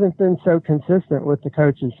 Hasn't been so consistent with the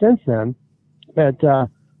coaches since then. But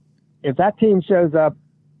if that team shows up,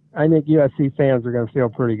 I think USC fans are going to feel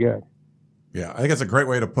pretty good. Yeah, I think that's a great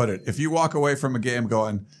way to put it. If you walk away from a game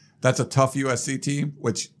going, that's a tough USC team,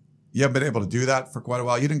 which you haven't been able to do that for quite a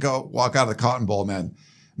while. You didn't walk out of the Cotton Bowl, man,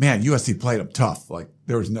 USC played them tough. Like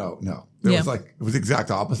there was no. It was the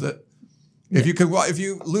exact opposite. If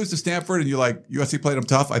you lose to Stanford and you USC played them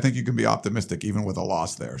tough, I think you can be optimistic even with a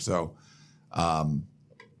loss there. So,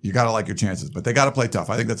 you got to like your chances, but they got to play tough.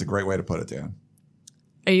 I think that's a great way to put it, Dan.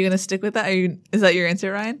 Are you going to stick with that? Is that your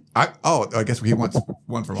answer, Ryan? I guess he wants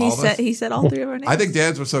one from all of us. He said all 3 of our names. I think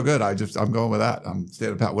Dan's was so good. I'm going with that. I'm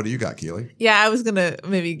standing pat. What do you got, Keely? Yeah, I was going to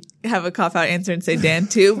maybe have a cop-out answer and say Dan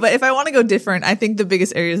too. But if I want to go different, I think the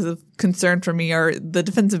biggest areas of concern for me are the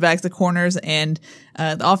defensive backs, the corners, and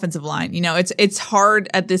the offensive line. It's hard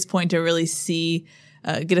at this point to really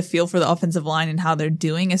get a feel for the offensive line and how they're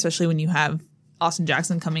doing, especially when you have Austin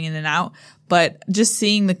Jackson coming in and out, but just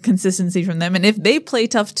seeing the consistency from them. And if they play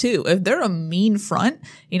tough too, if they're a mean front,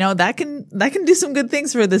 that can do some good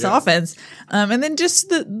things for this offense. And then just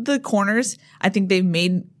the corners, I think they've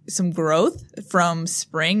made some growth from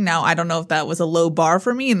spring. Now, I don't know if that was a low bar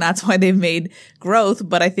for me and that's why they've made growth,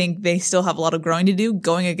 but I think they still have a lot of growing to do.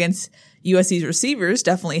 Going against USC's receivers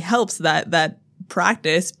definitely helps that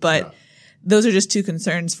practice, but those are just 2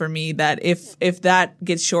 concerns for me that if that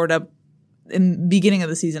gets shored up in the beginning of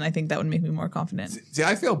the season, I think that would make me more confident. See,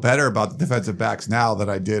 I feel better about the defensive backs now than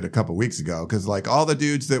I did a couple of weeks ago because all the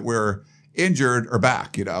dudes that were injured are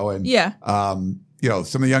back, and some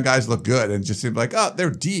of the young guys look good and it just seemed like, they're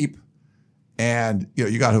deep. And,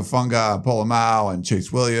 you got Hufanga, Polamalu, and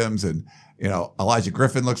Chase Williams, and, Elijah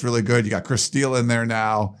Griffin looks really good. You got Chris Steele in there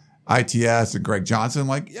now, ITS and Greg Johnson.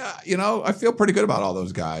 I feel pretty good about all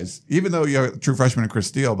those guys, even though you're a true freshman in Chris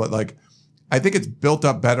Steele, but I think it's built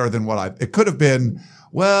up better than it could have been.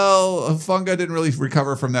 Well, Hufanga didn't really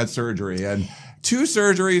recover from that surgery, and 2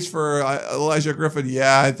 surgeries for Elijah Griffin.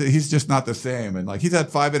 Yeah, he's just not the same. And he's had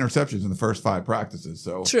 5 interceptions in the first 5 practices.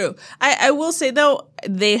 So true. I will say though,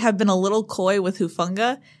 they have been a little coy with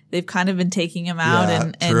Hufanga. They've kind of been taking him out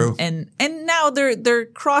and now they're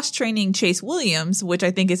cross-training Chase Williams, which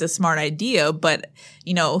I think is a smart idea. But,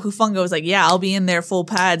 Hufanga was like, yeah, I'll be in there full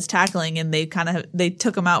pads tackling. And they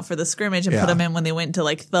took him out for the scrimmage and put him in when they went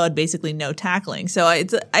to thud, basically no tackling. So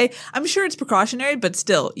I'm sure it's precautionary, but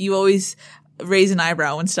still you always raise an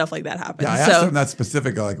eyebrow when stuff like that happens. Yeah, I asked him that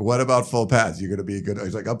specifically, what about full pads? You're going to be good.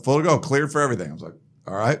 He's like, I'm full to go, cleared for everything. I was like,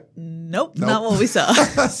 all right. Nope, not what we saw.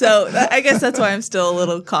 So I guess that's why I'm still a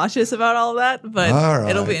little cautious about all that, but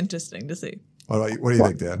it'll be interesting to see. What do you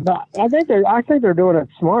think, Dan? I think they're doing it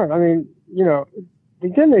smart. I mean, they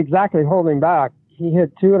didn't exactly hold him back. He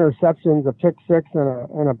hit 2 interceptions, a pick 6,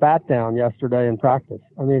 and a bat down yesterday in practice.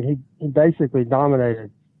 I mean, he basically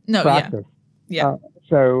dominated practice. Yeah.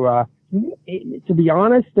 So to be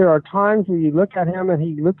honest, there are times where you look at him and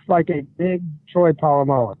he looks like a big Troy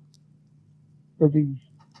Polamalu. Because he's,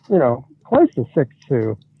 close to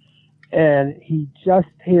 6'2", and he has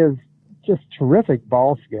just terrific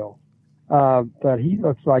ball skills. But he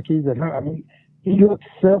looks like he's at home. I mean, he looks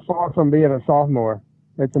so far from being a sophomore.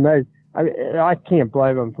 It's amazing. I can't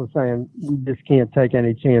blame him for saying we just can't take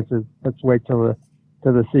any chances. Let's wait till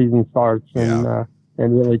the season starts and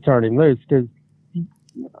really turn him loose. Because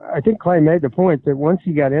I think Clay made the point that once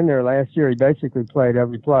he got in there last year, he basically played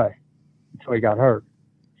every play until he got hurt.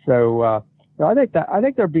 So I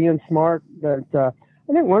think they're being smart. That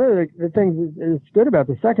I think one of the things that's good about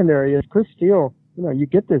the secondary is Chris Steele. You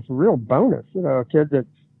get this real bonus. A kid that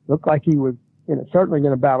looked like he was certainly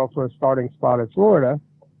going to battle for a starting spot at Florida,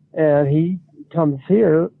 and he comes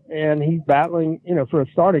here and he's battling for a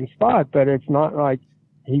starting spot. But it's not like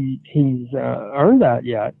he's earned that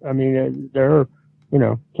yet. I mean, there are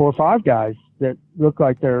 4 or 5 guys that look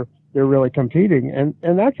like they're really competing, and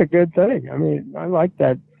that's a good thing. I mean, I like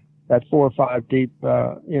that 4 or 5 deep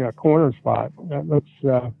corner spot.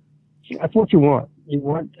 That's what you want. You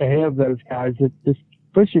want to have those guys that just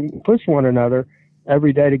push one another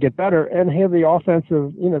every day to get better, and have the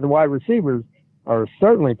offensive, the wide receivers are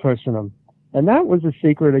certainly pushing them. And that was the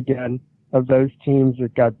secret again of those teams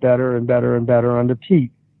that got better and better and better under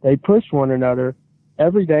Pete. They pushed one another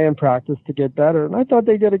every day in practice to get better. And I thought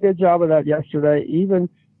they did a good job of that yesterday, even,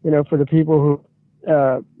 for the people who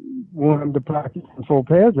want them to practice in full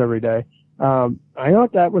pads every day. I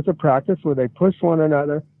thought that was a practice where they pushed one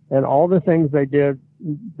another, and all the things they did,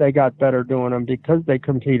 they got better doing them because they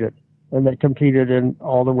competed. And they competed in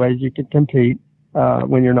all the ways you could compete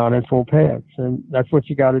when you're not in full pads. And that's what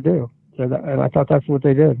you got to do. And I thought that's what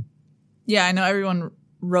they did. Yeah, I know everyone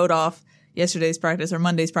wrote off yesterday's practice or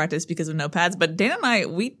Monday's practice because of no pads, but Dan and I,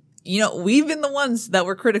 we've been the ones that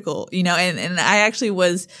were critical, and I actually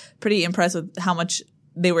was pretty impressed with how much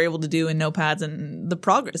they were able to do in no pads and the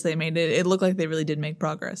progress they made. It looked like they really did make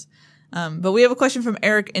progress. But we have a question from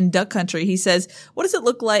Eric in Duck Country. He says, what does it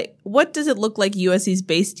look like USC's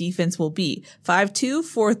base defense will be? 5-2,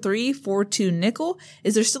 4-3, 4-2 nickel?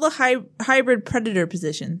 Is there still a hybrid predator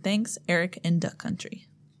position? Thanks, Eric in Duck Country.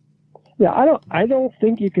 Yeah, I don't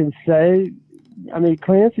think you can say. I mean,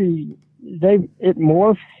 Clancy, it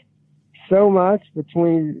morphs so much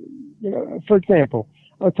between, for example,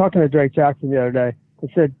 I was talking to Drake Jackson the other day. I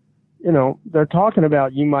said, they're talking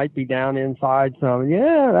about you might be down inside some.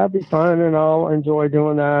 Yeah, that'd be fun, and I'll enjoy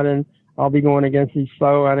doing that, and I'll be going against these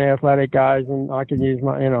slow, unathletic guys, and I can use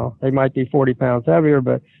my, they might be 40 pounds heavier,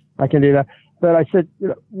 but I can do that. But I said,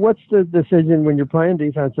 what's the decision when you're playing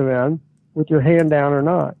defensive end with your hand down or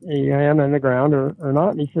not? Your hand on the ground or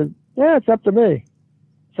not? And he said, yeah, it's up to me.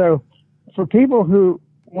 So for people who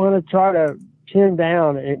want to try to pin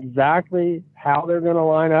down exactly how they're going to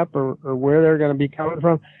line up or where they're going to be coming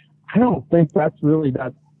from, I don't think that's really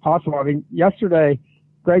that possible. I mean, yesterday,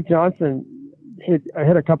 Greg Johnson hit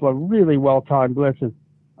a couple of really well-timed blitzes.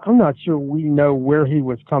 I'm not sure we know where he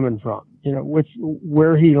was coming from,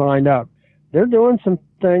 where he lined up. They're doing some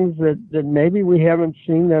things that maybe we haven't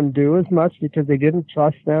seen them do as much because they didn't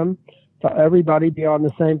trust them to everybody be on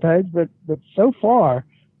the same page. But so far,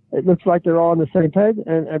 it looks like they're all on the same page.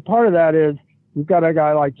 And part of that is you've got a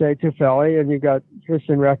guy like Jay Tufeli, and you've got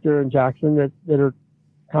Christian Rector and Jackson that are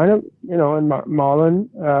kind of, and Marlon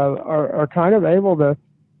are kind of able to,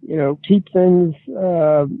 keep things,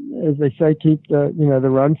 as they say, keep the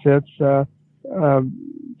run fits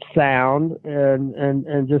sound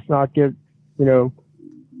and just not get,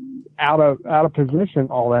 out of position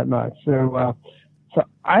all that much. So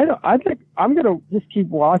I think I'm going to just keep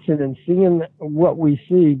watching and seeing what we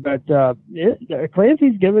see. But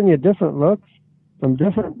Clancy's giving you different looks from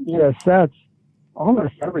different sets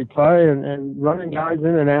almost every play and running guys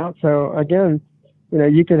in and out. So again,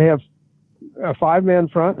 you could have a 5-man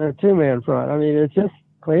front and a 2-man front. I mean, it's just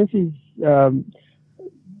Clancy's.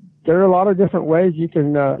 There are a lot of different ways you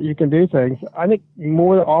can do things. I think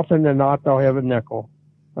more often than not they'll have a nickel.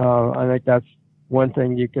 I think that's one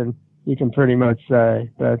thing you can pretty much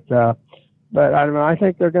say. But I mean, I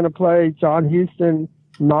think they're going to play John Houston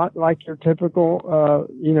not like your typical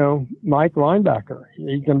Mike linebacker.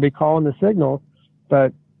 He's going to be calling the signals.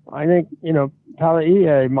 But I think,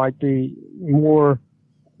 Palaie might be more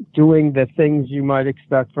doing the things you might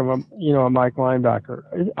expect from a Mike linebacker.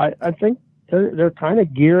 I think they're kind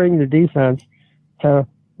of gearing the defense to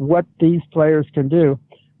what these players can do,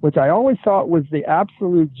 which I always thought was the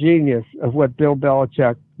absolute genius of what Bill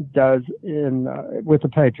Belichick does with the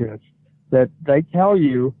Patriots. That they tell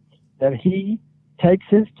you that he takes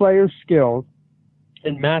his players' skills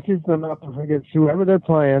and matches them up against whoever they're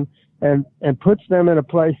playing, and puts them in a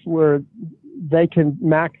place where they can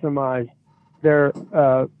maximize their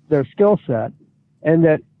skill set. And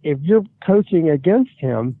that if you're coaching against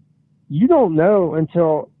him, you don't know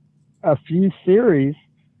until a few series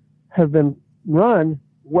have been run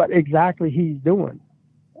what exactly he's doing.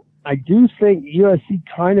 I do think USC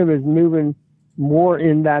kind of is moving more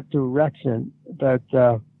in that direction, but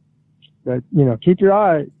keep your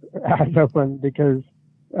eyes open, because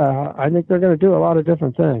I think they're going to do a lot of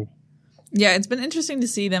different things. Yeah, it's been interesting to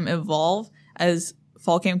see them evolve as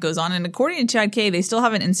fall camp goes on. And according to Chad K, they still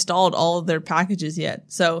haven't installed all of their packages yet.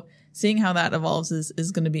 So seeing how that evolves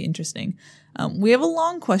is going to be interesting. We have a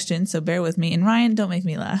long question, so bear with me. And Ryan, don't make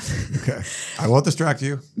me laugh. Okay. I won't distract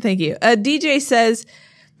you. Thank you. DJ says,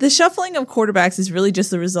 the shuffling of quarterbacks is really just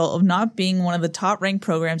the result of not being one of the top-ranked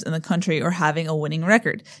programs in the country or having a winning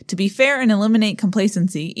record. To be fair and eliminate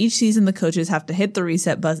complacency, each season the coaches have to hit the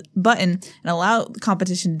reset button and allow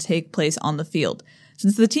competition to take place on the field.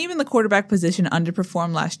 Since the team in the quarterback position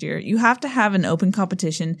underperformed last year, you have to have an open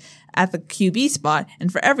competition at the QB spot,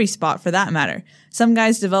 and for every spot for that matter. Some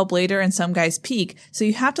guys develop later and some guys peak, so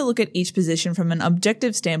you have to look at each position from an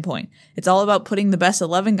objective standpoint. It's all about putting the best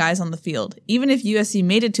 11 guys on the field. Even if USC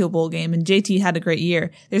made it to a bowl game and JT had a great year,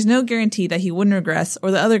 there's no guarantee that he wouldn't regress or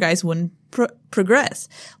the other guys wouldn't progress.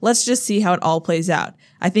 Let's just see how it all plays out.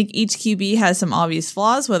 I think each QB has some obvious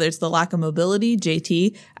flaws, whether it's the lack of mobility,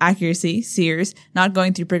 JT, accuracy, Sears, not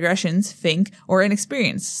going through progressions, Fink, or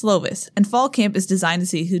inexperience, Slovis. And fall camp is designed to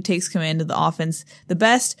see who takes command of the offense the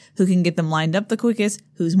best, who can get them lined up the quickest,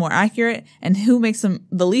 who's more accurate, and who makes them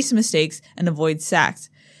the least mistakes and avoids sacks,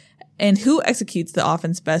 and who executes the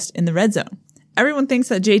offense best in the red zone. Everyone thinks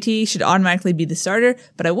that JT should automatically be the starter,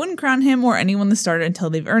 but I wouldn't crown him or anyone the starter until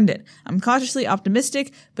they've earned it. I'm cautiously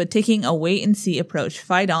optimistic, but taking a wait-and-see approach.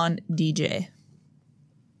 Fight on, DJ.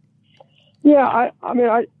 Yeah, I mean,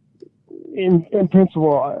 in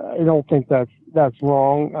principle, I don't think that's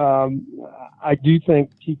wrong. I do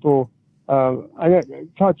think people. I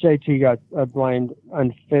thought JT got blamed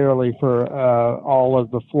unfairly for all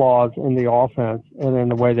of the flaws in the offense and in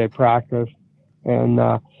the way they practice, and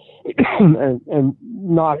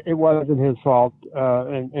not, it wasn't his fault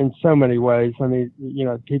in so many ways. I mean,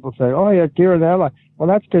 people say, oh, he had deer in the headlights. Well,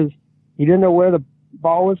 that's because he didn't know where the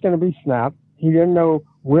ball was going to be snapped. He didn't know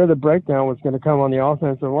where the breakdown was going to come on the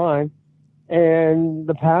offensive line, and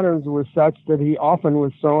the patterns were such that he often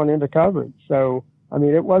was thrown into coverage. So, I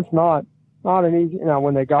mean, it was not an easy. Now,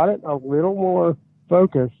 when they got it a little more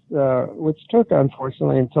focused, which took,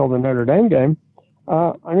 unfortunately, until the Notre Dame game,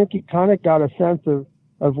 I think he kind of got a sense of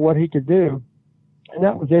what he could do. And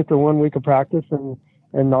that was after 1 week of practice and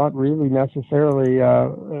not really necessarily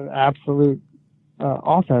an absolute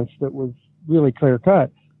offense that was really clear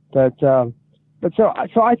cut. But so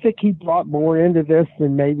I think he brought more into this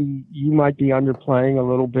than maybe you might be underplaying a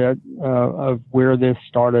little bit of where this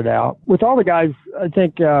started out. With all the guys, I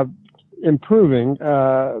think improving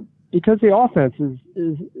because the offense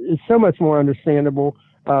is so much more understandable,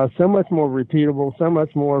 so much more repeatable, so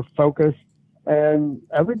much more focused. And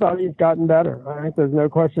everybody's gotten better. I think there's no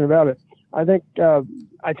question about it. I think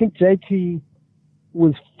JT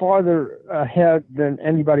was farther ahead than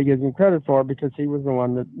anybody gives him credit for, because he was the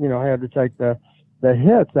one that, had to take the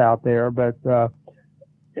hits out there. But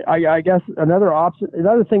I guess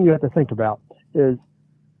another thing you have to think about is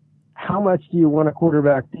how much do you want a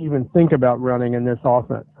quarterback to even think about running in this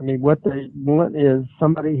offense? I mean, what they want is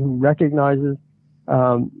somebody who recognizes,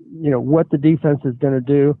 what the defense is going to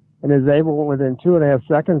do, and is able within 2.5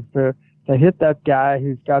 seconds to hit that guy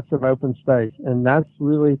who's got some open space. And that's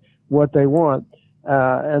really what they want.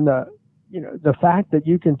 And the fact that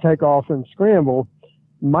you can take off and scramble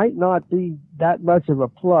might not be that much of a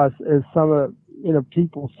plus as some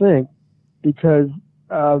people think, because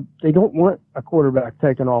they don't want a quarterback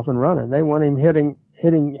taking off and running. They want him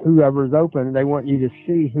hitting whoever's open. They want you to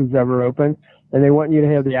see who's ever open, and they want you to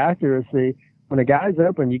have the accuracy. When a guy's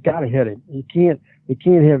open, you got to hit him. You can't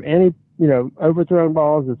have any, overthrown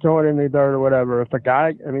balls or throw it in the dirt or whatever. If a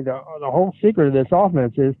guy, the whole secret of this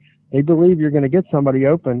offense is they believe you're going to get somebody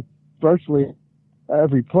open virtually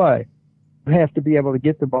every play. You have to be able to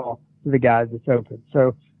get the ball to the guy that's open.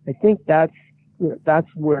 So I think that's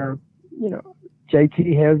where,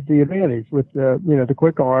 JT has the advantage with the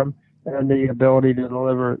quick arm and the ability to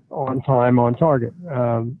deliver on time, on target.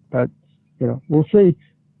 But we'll see.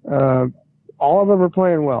 All of them are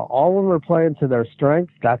playing well. All of them are playing to their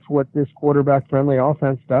strengths. That's what this quarterback-friendly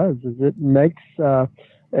offense does. Is it makes it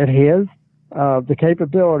has the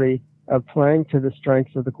capability of playing to the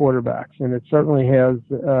strengths of the quarterbacks, and it certainly has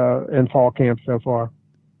in fall camp so far.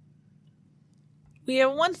 We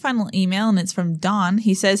have one final email, and it's from Don.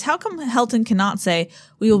 He says, how come Helton cannot say,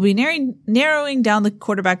 we will be narrowing down the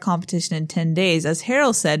quarterback competition in 10 days, as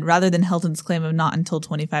Harrell said, rather than Helton's claim of not until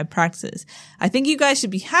 25 practices? I think you guys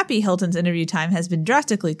should be happy Helton's interview time has been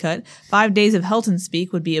drastically cut. 5 days of Helton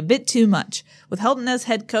speak would be a bit too much. With Helton as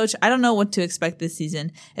head coach, I don't know what to expect this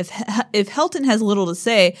season. If Helton has little to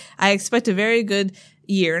say, I expect a very good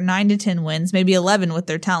year, 9 to 10 wins, maybe 11 with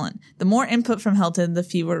their talent. The more input from Helton, the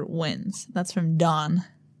fewer wins. That's from Don.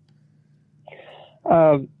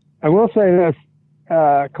 I will say this.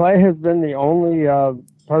 Clay has been the only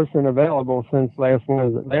person available since last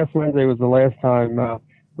Wednesday. Last Wednesday was the last time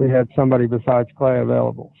we had somebody besides Clay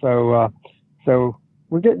available. So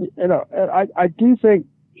we're getting, I do think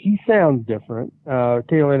he sounds different.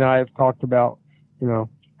 Keely and I have talked about,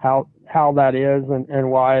 how that is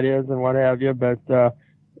and why it is and what have you. But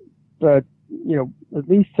at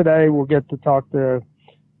least today we'll get to talk to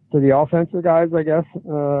the offensive guys, I guess,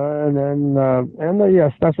 and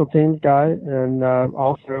the special teams guy, and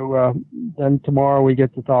also then tomorrow we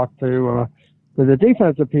get to talk to the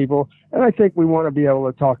defensive people. And I think we want to be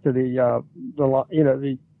able to talk to the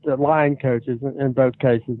line coaches in both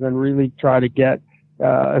cases and really try to get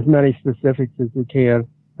as many specifics as we can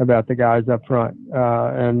about the guys up front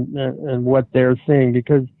and what they're seeing,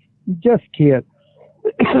 because you just can't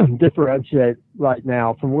differentiate right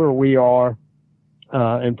now from where we are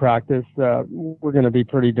in practice. We're going to be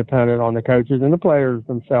pretty dependent on the coaches and the players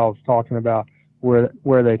themselves talking about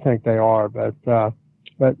where they think they are. But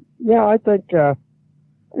yeah, I think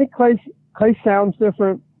Clay sounds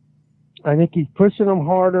different. I think he's pushing them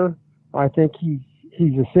harder. I think he's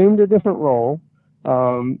assumed a different role.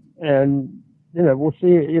 And we'll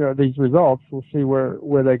see, these results, we'll see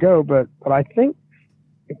where they go. But I think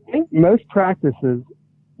most practices,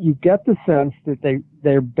 you get the sense that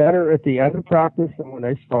they're better at the end of practice than when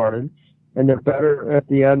they started, and they're better at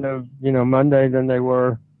the end of, Monday than they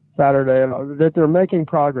were Saturday, that they're making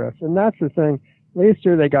progress. And that's the thing. Last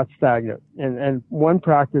year they got stagnant, and one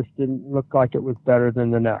practice didn't look like it was better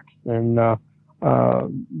than the next. And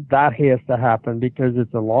that has to happen because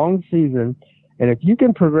it's a long season. And if you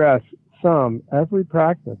can progress some every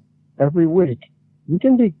practice, every week, you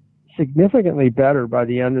can be significantly better by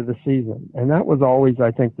the end of the season. And that was always,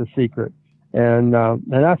 I think, the secret. And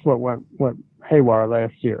that's what went haywire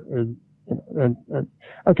last year.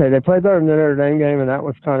 Okay, they played better in the Notre Dame game, and that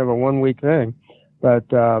was kind of a 1 week thing. But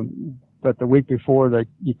the week before,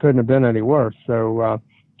 you couldn't have been any worse. So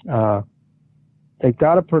they've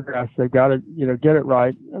got to progress. They've got to, get it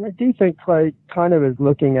right. And I do think Clay kind of is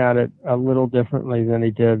looking at it a little differently than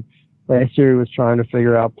he did last year. He was trying to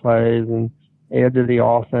figure out plays and add to the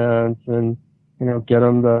offense and, get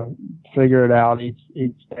them to figure it out each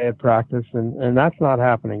day of practice. And that's not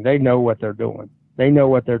happening. They know what they're doing. They know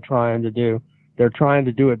what they're trying to do. They're trying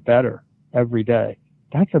to do it better every day.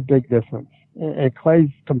 That's a big difference. And Clay's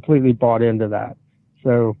completely bought into that.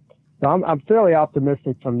 So I'm fairly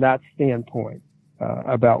optimistic from that standpoint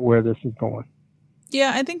about where this is going.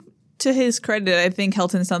 Yeah, I think to his credit, I think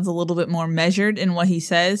Helton sounds a little bit more measured in what he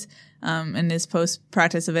says in his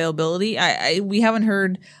post-practice availability. We haven't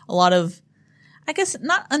heard a lot of, I guess,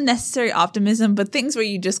 not unnecessary optimism, but things where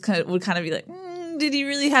you just would be like, did he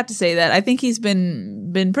really have to say that? I think he's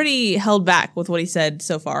been pretty held back with what he said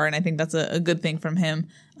so far, and I think that's a good thing from him,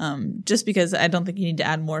 just because I don't think you need to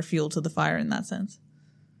add more fuel to the fire in that sense.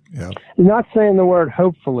 Yeah. He's not saying the word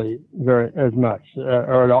hopefully as much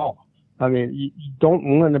or at all. I mean, you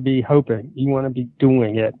don't want to be hoping. You want to be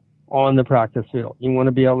doing it on the practice field. You want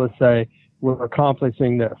to be able to say, we're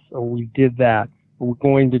accomplishing this, or we did that, or we're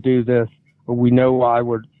going to do this, or we know why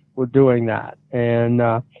we're doing that. And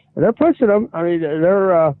they're pushing them. I mean,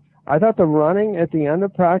 I thought the running at the end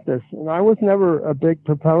of practice, and I was never a big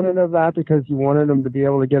proponent of that because you wanted them to be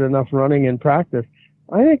able to get enough running in practice.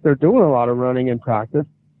 I think they're doing a lot of running in practice,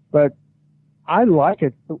 but I like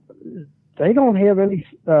it. They don't have any,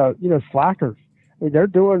 slackers. I mean, they're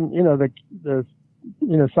doing, the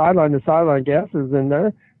sideline to sideline gasses, and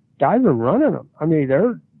their guys are running them. I mean,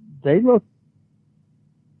 they look,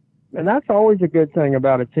 and that's always a good thing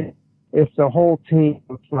about a team. If the whole team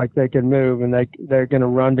looks like they can move and they're going to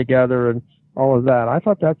run together and all of that. I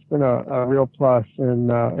thought that's been a real plus in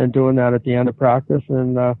doing that at the end of practice.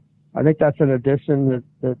 And, I think that's an addition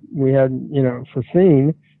that we hadn't,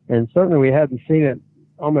 foreseen. And certainly we hadn't seen it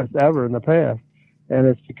almost ever in the past. And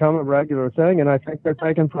it's become a regular thing. And I think they're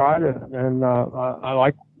taking pride in it. And, I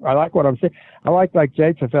like what I'm seeing. I like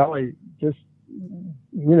Jay Tafeli just,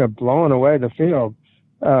 blowing away the field.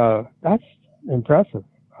 That's impressive.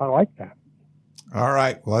 I like that. All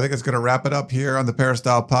right. Well, I think it's going to wrap it up here on the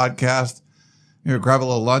Peristyle Podcast. grab a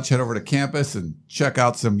little lunch, head over to campus and check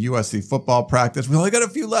out some USC football practice. We only got a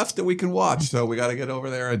few left that we can watch, so we got to get over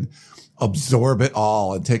there and absorb it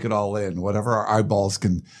all and take it all in, whatever our eyeballs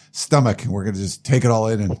can stomach. And we're going to just take it all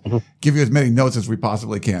in and give you as many notes as we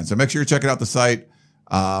possibly can. So make sure you're checking out the site.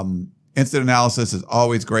 Instant analysis is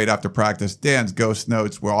always great after practice. Dan's Ghost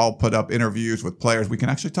Notes. We'll all put up interviews with players. We can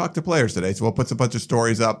actually talk to players today. So we'll put a bunch of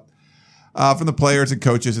stories up from the players and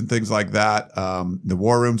coaches and things like that. The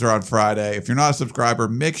war rooms are on Friday. If you're not a subscriber,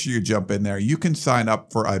 make sure you jump in there. You can sign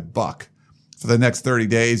up for $1 for the next 30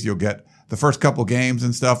 days. You'll get the first couple games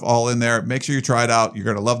and stuff all in there. Make sure you try it out. You're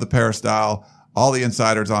going to love the Peristyle. All the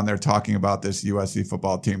insiders on there talking about this USC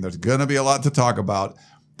football team. There's going to be a lot to talk about,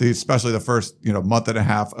 especially the first, month and a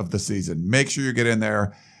half of the season. Make sure you get in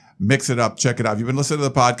there, mix it up, check it out. If you've been listening to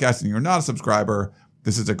the podcast and you're not a subscriber,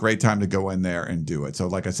 this is a great time to go in there and do it. So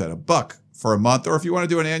like I said, $1 for a month, or if you want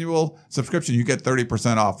to do an annual subscription, you get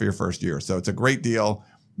 30% off for your first year. So it's a great deal.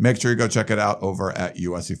 Make sure you go check it out over at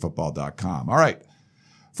uscfootball.com. All right.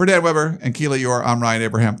 For Dan Weber and Keely Eure, I'm Ryan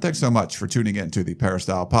Abraham. Thanks so much for tuning in to the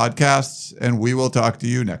Peristyle Podcasts, and we will talk to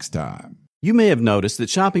you next time. You may have noticed that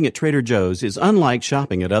shopping at Trader Joe's is unlike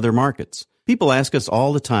shopping at other markets. People ask us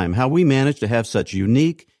all the time how we manage to have such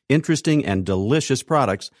unique, interesting, and delicious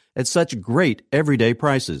products at such great everyday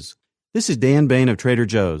prices. This is Dan Bain of Trader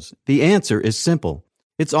Joe's. The answer is simple.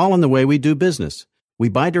 It's all in the way we do business. We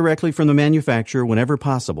buy directly from the manufacturer whenever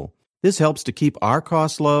possible. This helps to keep our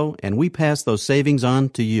costs low, and we pass those savings on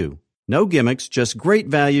to you. No gimmicks, just great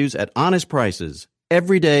values at honest prices.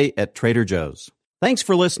 Every day at Trader Joe's. Thanks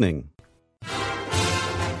for listening.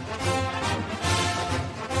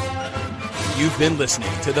 You've been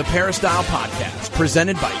listening to the Peristyle Podcast,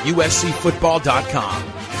 presented by USCFootball.com.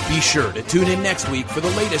 Be sure to tune in next week for the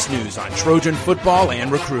latest news on Trojan football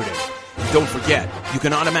and recruiting. Don't forget, you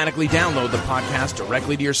can automatically download the podcast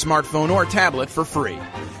directly to your smartphone or tablet for free.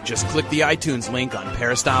 Just click the iTunes link on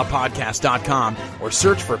PeristylePodcast.com or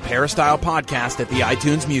search for Peristyle Podcast at the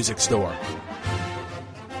iTunes Music Store.